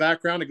given my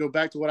background, to go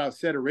back to what I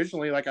said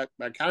originally, like I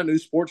kind of knew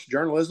sports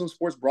journalism,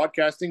 sports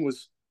broadcasting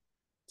was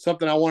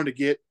something I wanted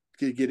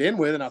to get in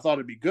with, and I thought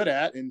it'd be good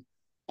at. And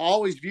I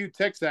always viewed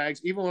Tex Ags,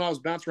 even when I was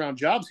bouncing around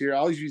jobs here, I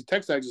always used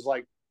Tex Ags as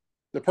like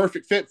the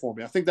perfect fit for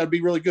me. I think that'd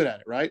be really good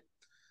at it, right?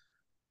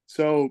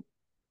 So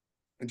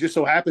it just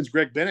so happens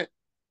Greg Bennett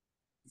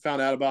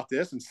found out about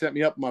this and set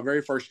me up my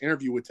very first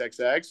interview with Tex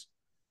Ags.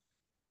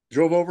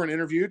 Drove over and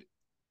interviewed,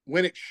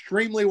 went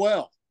extremely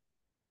well.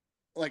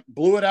 Like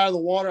blew it out of the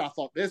water. I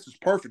thought, this is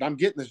perfect. I'm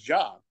getting this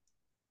job.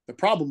 The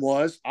problem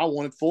was I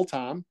wanted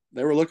full-time.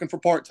 They were looking for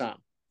part-time.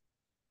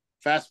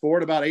 Fast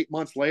forward about 8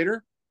 months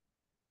later,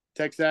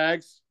 Tex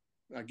Ags,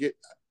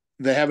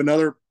 they have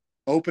another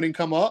opening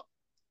come up,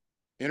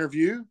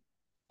 interview,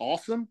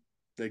 awesome.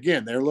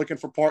 Again, they're looking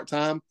for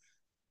part-time.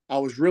 I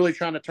was really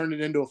trying to turn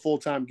it into a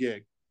full-time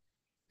gig.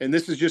 And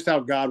this is just how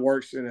God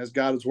works and as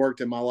God has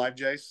worked in my life,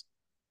 Jace.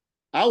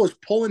 I was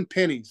pulling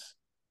pennies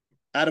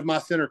out of my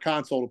center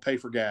console to pay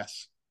for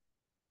gas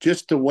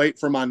just to wait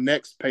for my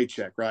next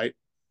paycheck, right?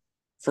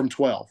 From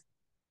 12.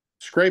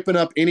 Scraping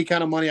up any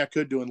kind of money I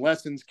could, doing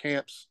lessons,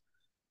 camps,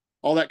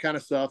 all that kind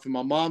of stuff. And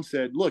my mom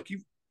said, look,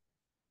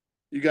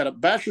 You got a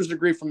bachelor's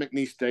degree from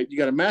McNeese State. You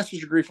got a master's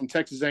degree from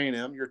Texas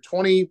A&M. You're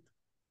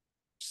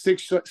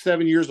 26,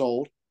 7 years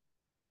old.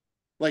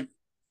 Like,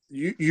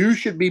 you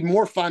should be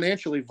more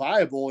financially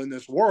viable in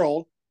this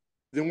world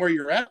than where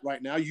you're at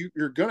right now.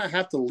 You're going to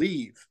have to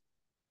leave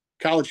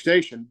College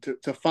Station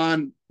to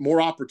find more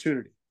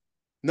opportunity.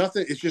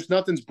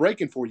 Nothing's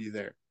breaking for you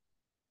there.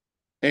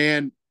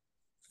 And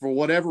for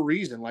whatever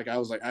reason, like, I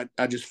was like,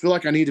 I just feel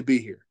like I need to be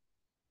here.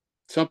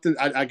 Something,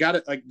 I got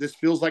it. Like, this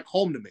feels like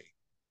home to me.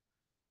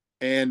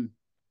 And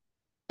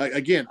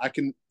again, I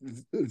can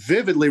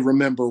vividly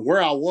remember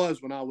where I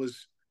was when I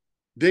was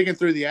digging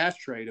through the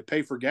ashtray to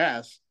pay for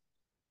gas.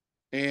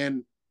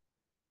 And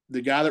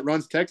the guy that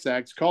runs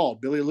Texags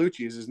called. Billy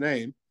Lucci is his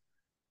name.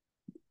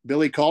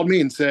 Billy called me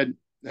and said,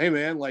 "Hey,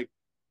 man, like,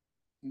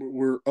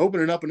 we're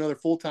opening up another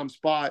full-time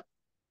spot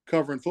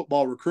covering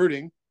football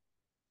recruiting.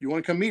 You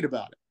want to come meet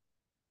about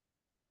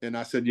it?" And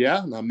I said,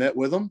 yeah. And I met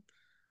with him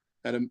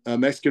at a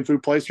Mexican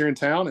food place here in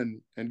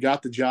town and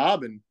got the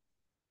job, and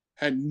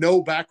had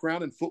no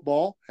background in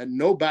football, had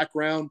no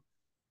background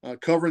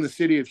covering the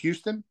city of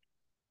Houston.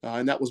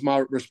 And that was my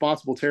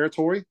responsible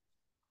territory.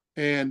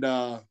 And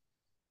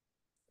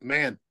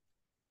man,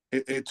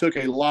 it took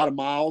a lot of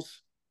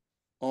miles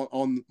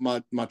on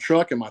my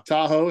truck and my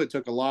Tahoe. It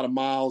took a lot of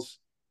miles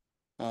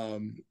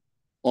on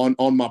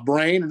my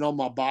brain and on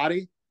my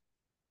body.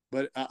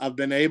 But I've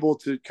been able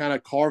to kind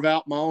of carve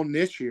out my own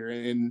niche here.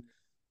 And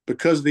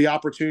because of the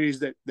opportunities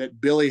that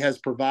Billy has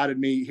provided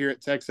me here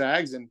at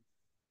Texags. And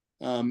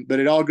but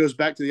it all goes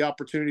back to the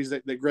opportunities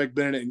that Greg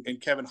Bennett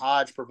and Kevin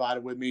Hodge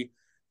provided with me,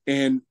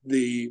 and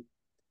the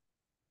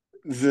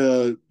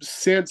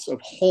sense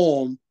of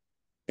home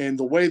and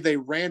the way they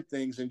ran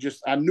things. And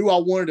just, I knew I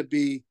wanted to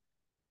be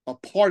a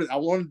part of it. I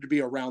wanted to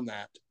be around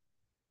that.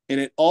 And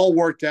it all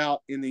worked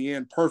out in the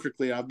end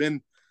perfectly. I've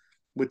been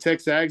with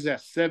Texags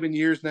 7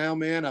 years now,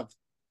 man. I've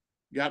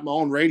got my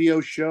own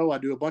radio show. I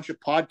do a bunch of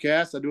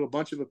podcasts. I do a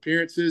bunch of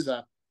appearances.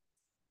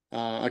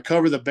 I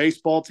cover the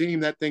baseball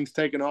team. That thing's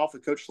taken off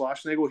with Coach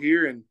Schlossnagel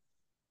here,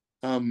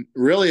 and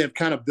really have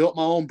kind of built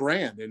my own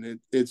brand. And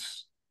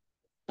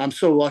I'm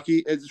so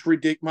lucky. It's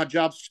ridiculous. My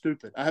job's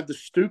stupid. I have the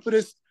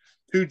stupidest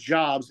two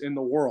jobs in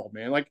the world,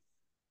 man. Like,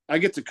 I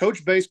get to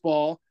coach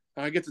baseball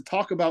and I get to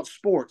talk about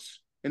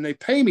sports, and they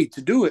pay me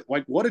to do it.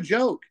 Like, what a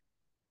joke.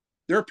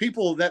 There are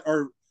people that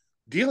are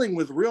dealing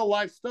with real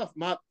life stuff.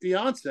 My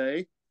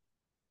fiance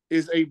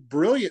is a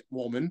brilliant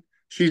woman.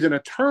 She's an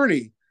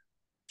attorney.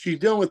 She's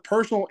dealing with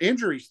personal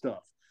injury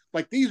stuff.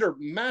 Like, these are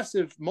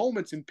massive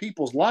moments in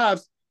people's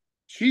lives.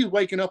 She's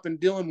waking up and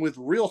dealing with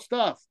real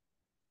stuff.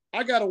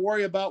 I got to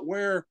worry about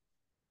where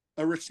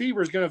a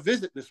receiver is going to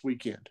visit this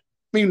weekend.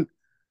 I mean,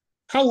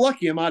 how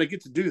lucky am I to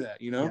get to do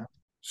that, you know? Yeah.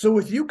 So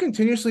with you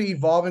continuously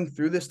evolving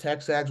through this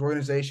Texags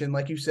organization,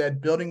 like you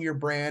said, building your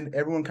brand,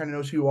 everyone kind of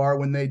knows who you are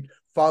when they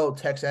follow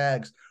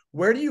Texags.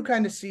 Where do you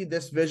kind of see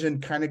this vision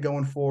kind of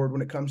going forward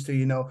when it comes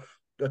to,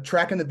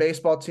 tracking the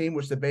baseball team,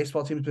 which the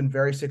baseball team has been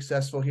very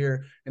successful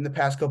here in the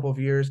past couple of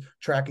years,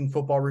 tracking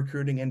football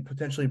recruiting and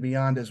potentially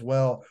beyond as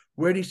well?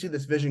 Where do you see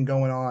this vision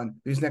going on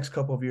these next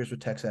couple of years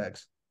with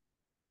Texags?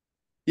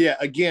 Yeah,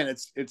 again,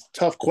 it's a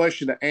tough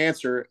question to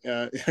answer.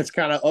 It's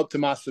kind of up to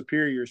my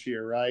superiors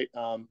here, right?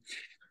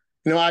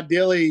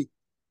 Ideally,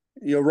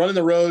 running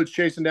the roads,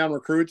 chasing down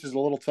recruits is a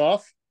little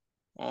tough.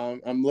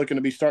 I'm looking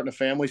to be starting a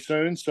family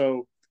soon,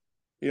 so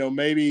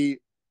maybe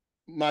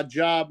my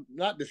job,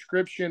 not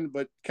description,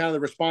 but kind of the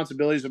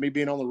responsibilities of me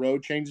being on the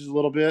road changes a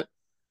little bit.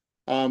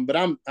 But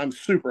I'm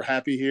super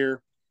happy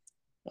here.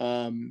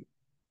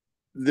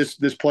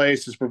 This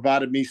place has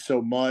provided me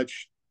so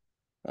much,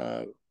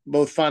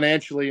 both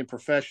financially and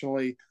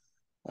professionally.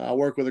 I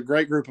work with a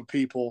great group of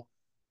people,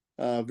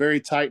 very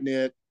tight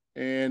knit,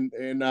 and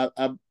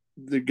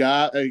the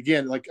guy,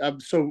 again, like,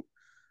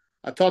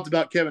 I talked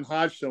about Kevin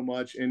Hodge so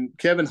much, and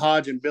Kevin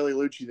Hodge and Billy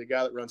Lucci, the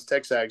guy that runs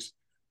Texags,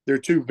 they're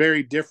two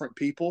very different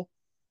people,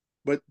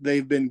 but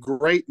they've been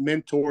great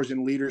mentors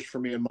and leaders for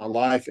me in my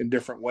life in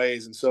different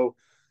ways. And so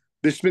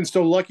it's been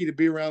so lucky to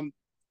be around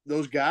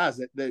those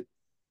guys that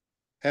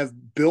have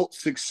built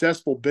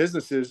successful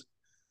businesses.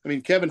 I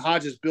mean, Kevin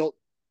Hodge has built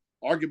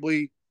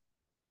arguably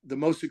the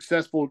most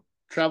successful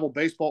travel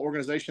baseball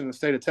organization in the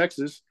state of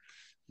Texas.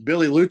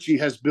 Billy Lucci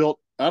has built,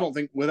 I don't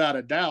think without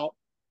a doubt,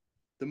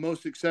 the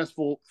most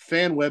successful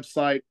fan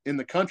website in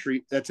the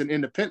country that's an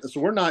independent. So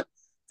we're not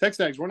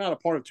Texags, we're not a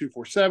part of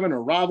 247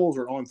 or Rivals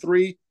or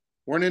On3.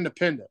 We're an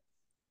independent.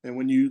 And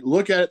when you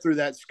look at it through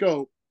that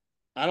scope,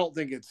 I don't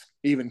think it's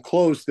even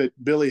close that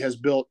Billy has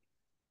built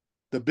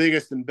the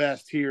biggest and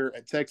best here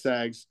at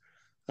Texags.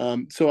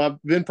 So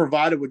I've been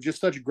provided with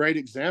just such great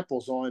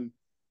examples on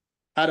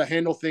how to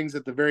handle things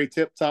at the very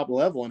tip-top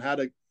level and how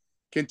to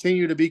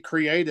continue to be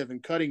creative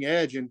and cutting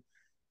edge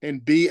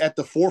and be at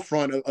the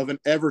forefront of an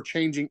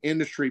ever-changing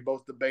industry,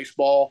 both the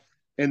baseball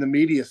and the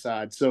media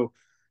side. So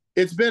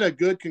it's been a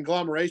good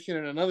conglomeration.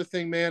 And another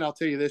thing, man, I'll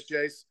tell you this,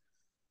 Jace,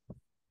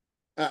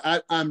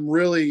 I'm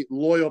really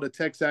loyal to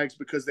Texags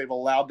because they've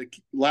allowed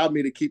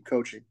me to keep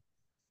coaching,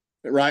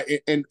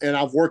 right? And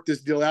I've worked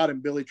this deal out,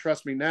 and Billy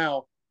trusts me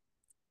now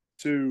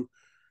to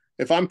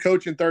if I'm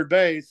coaching third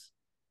base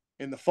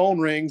and the phone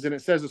rings and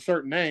it says a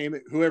certain name,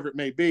 whoever it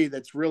may be,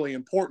 that's really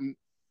important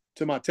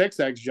to my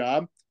Texags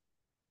job,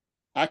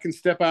 I can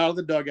step out of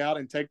the dugout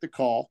and take the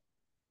call,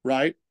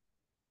 right?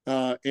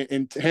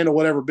 And handle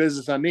whatever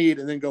business I need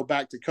and then go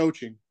back to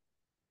coaching.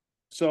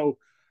 So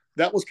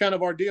that was kind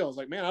of our deal. I was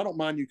like, man, I don't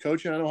mind you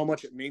coaching. I know how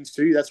much it means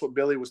to you. That's what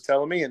Billy was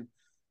telling me. And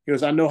he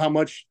goes, I know how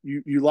much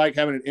you like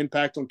having an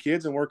impact on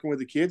kids and working with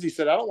the kids. He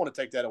said, I don't want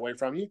to take that away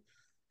from you.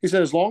 He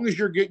said, as long as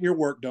you're getting your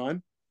work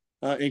done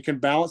and can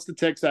balance the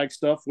Texags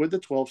stuff with the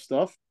 12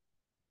 stuff,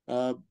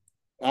 I'm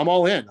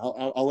all in.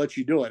 I'll let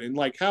you do it. And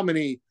like, how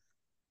many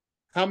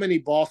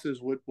bosses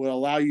would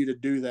allow you to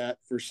do that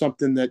for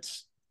something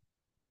that's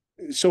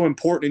so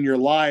important in your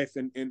life?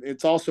 And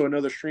it's also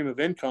another stream of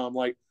income.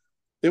 Like,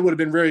 it would have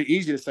been very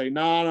easy to say,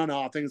 no,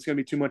 I think it's going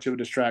to be too much of a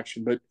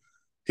distraction. But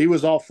he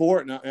was all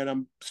for it. And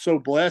I'm so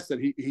blessed that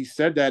he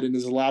said that and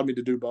has allowed me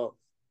to do both.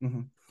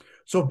 Mm-hmm.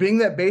 So being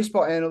that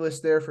baseball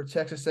analyst there for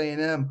Texas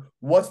A&M,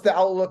 what's the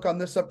outlook on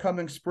this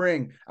upcoming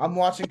spring? I'm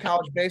watching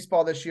college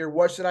baseball this year.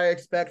 What should I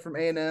expect from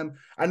A&M?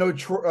 I know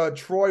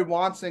Troy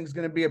Wansing is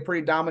going to be a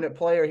pretty dominant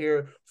player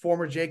here,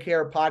 former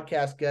JKR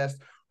podcast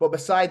guest. But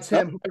besides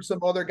him, who are some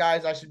other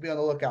guys I should be on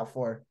the lookout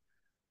for?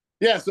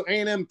 Yeah, so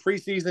A&M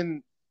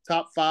preseason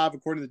top 5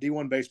 according to the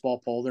D1 baseball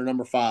poll. They're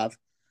number 5.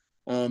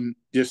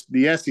 Just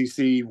the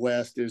SEC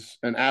West is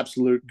an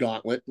absolute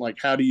gauntlet. Like,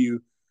 how do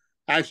you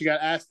 – I actually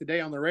got asked today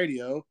on the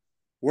radio,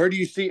 where do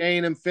you see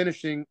A&M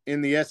finishing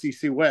in the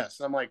SEC West?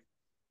 And I'm like,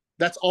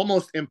 that's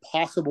almost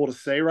impossible to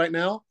say right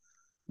now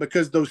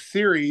because those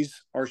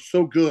series are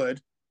so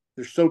good.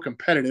 They're so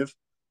competitive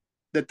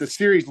that the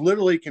series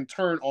literally can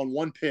turn on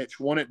one pitch,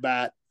 one at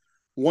bat,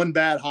 one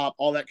bad hop,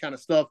 all that kind of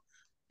stuff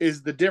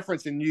is the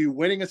difference in you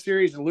winning a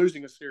series and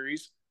losing a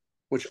series,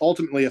 which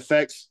ultimately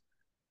affects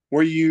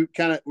where you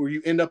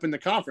end up in the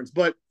conference.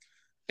 But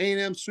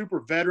A&M super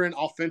veteran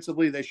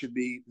offensively. They should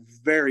be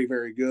very,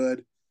 very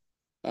good.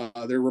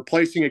 They're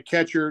replacing a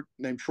catcher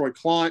named Troy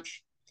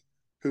Claunch,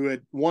 who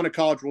had won a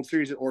College World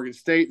Series at Oregon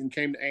State and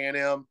came to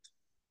A&M.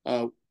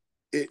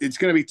 It's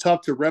going to be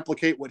tough to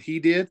replicate what he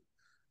did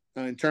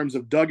in terms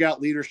of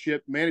dugout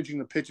leadership, managing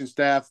the pitching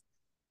staff,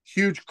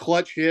 huge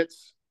clutch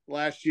hits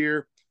last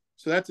year.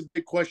 So that's a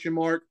big question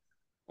mark.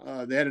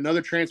 They had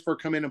another transfer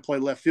come in and play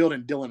left field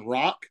in Dylan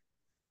Rock,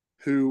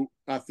 who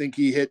I think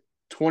he hit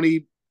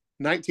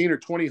 19 or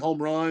 20 home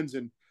runs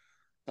and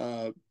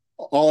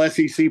all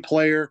SEC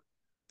player.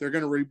 They're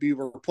going to be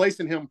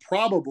replacing him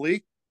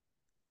probably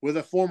with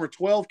a former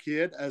 12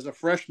 kid as a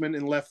freshman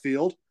in left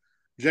field,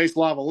 Jace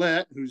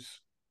Lavalette, who's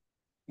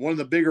one of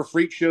the bigger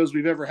freak shows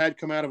we've ever had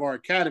come out of our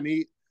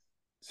academy.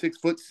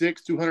 6'6",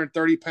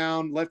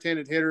 230-pound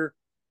left-handed hitter.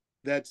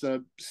 That's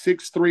a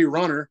 6'3"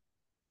 runner.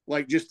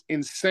 Like, just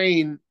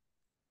insane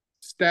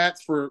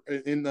stats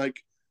in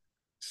like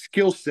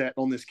skill set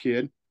on this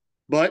kid,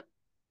 but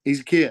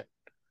he's a kid.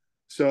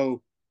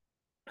 So,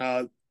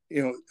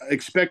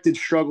 expected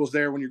struggles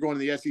there when you're going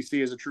to the SEC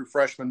as a true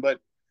freshman. But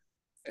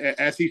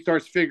as he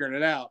starts figuring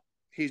it out,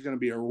 he's going to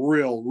be a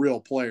real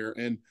player.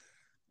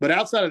 But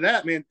outside of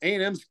that, man,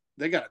 A&M's,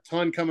 they got a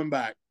ton coming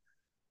back.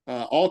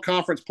 All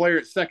conference player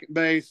at second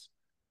base,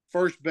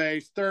 first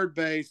base, third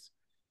base.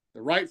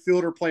 The right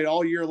fielder played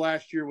all year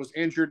last year, was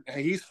injured.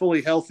 He's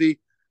fully healthy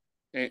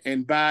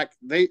and back.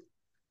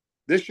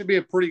 This should be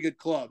a pretty good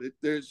club.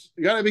 There's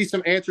got to be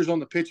some answers on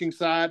the pitching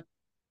side.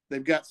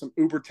 They've got some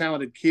uber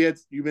talented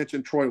kids. You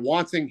mentioned Troy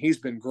Wansing. He's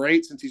been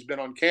great since he's been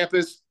on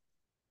campus.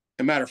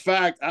 As a matter of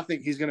fact, I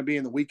think he's going to be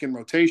in the weekend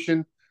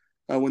rotation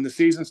when the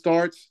season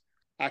starts.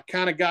 I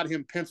kind of got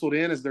him penciled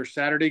in as their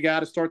Saturday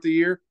guy to start the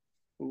year.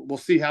 We'll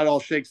see how it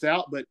all shakes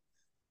out, but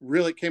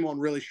really came on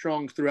really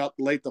strong throughout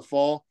late the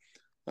fall.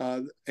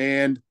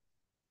 And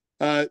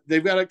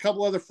they've got a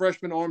couple other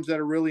freshman arms that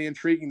are really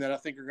intriguing that I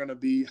think are going to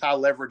be high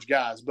leverage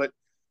guys. But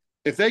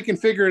if they can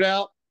figure it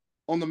out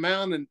on the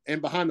mound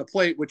and behind the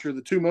plate, which are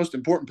the two most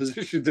important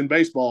positions in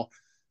baseball,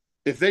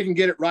 if they can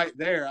get it right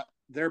there,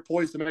 they're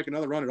poised to make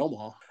another run at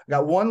Omaha. I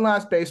got one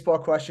last baseball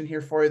question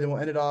here for you, then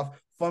we'll end it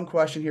off. Fun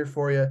question here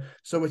for you.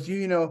 So with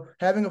you,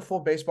 having a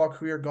full baseball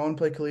career, going to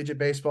play collegiate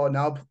baseball,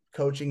 now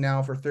coaching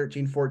now for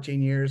 13,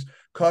 14 years,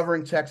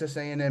 covering Texas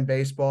A&M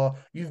baseball,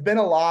 you've been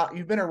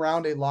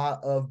around a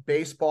lot of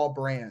baseball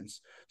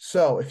brands.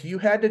 So if you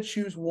had to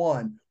choose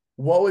one,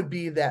 what would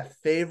be that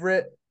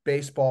favorite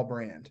baseball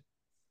brand?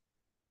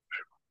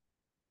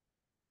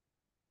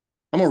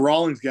 I'm a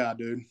Rawlings guy,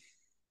 dude.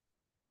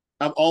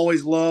 I've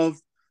always loved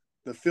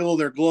the feel of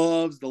their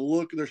gloves, the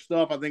look of their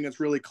stuff. I think it's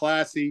really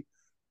classy,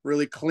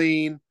 really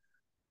clean.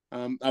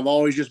 I've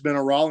always just been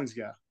a Rawlings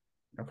guy.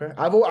 Okay.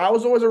 I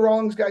was always a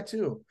Rawlings guy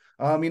too.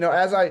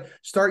 As I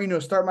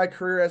start my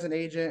career as an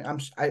agent,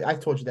 I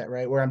told you that,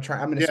 right? Where I'm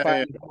an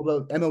aspiring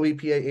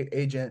MLEPA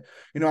agent.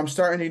 I'm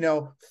starting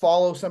to,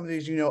 follow some of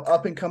these,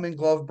 up and coming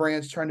glove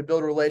brands, trying to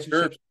build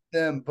relationships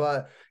with them.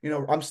 But,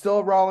 I'm still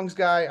a Rawlings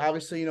guy.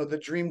 Obviously, the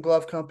Dream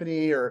Glove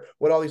Company or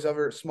what all these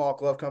other small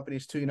glove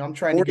companies too. I'm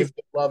trying to give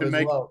love as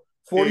well.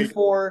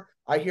 44,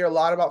 I hear a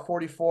lot about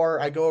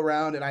 44. I go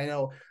around and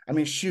I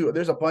mean, shoot,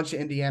 there's a bunch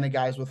of Indiana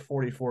guys with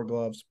 44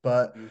 gloves,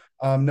 but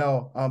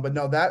no,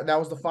 that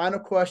was the final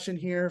question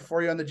here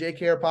for you on the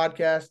JKR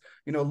podcast.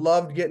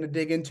 Loved getting to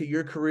dig into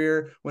your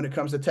career when it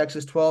comes to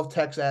Texas 12,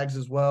 Tex Ags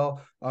as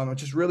well. I'm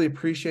just really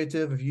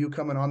appreciative of you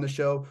coming on the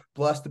show.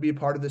 Blessed to be a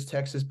part of this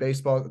Texas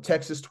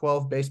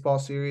 12 baseball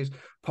series.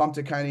 Pumped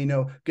to kind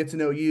of, get to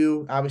know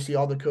you, obviously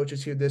all the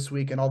coaches here this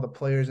week and all the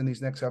players in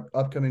these next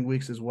upcoming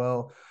weeks as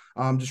well.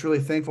 Just really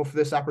thankful for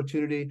this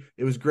opportunity.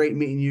 It was great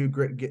meeting you.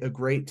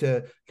 Great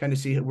to kind of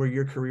see where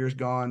your career's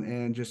gone.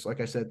 And just like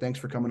I said, thanks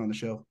for coming on the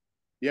show.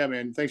 Yeah,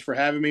 man. Thanks for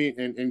having me,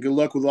 and good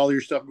luck with all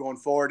your stuff going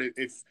forward.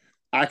 If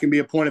I can be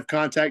a point of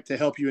contact to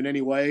help you in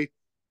any way,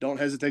 don't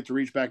hesitate to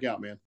reach back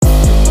out, man.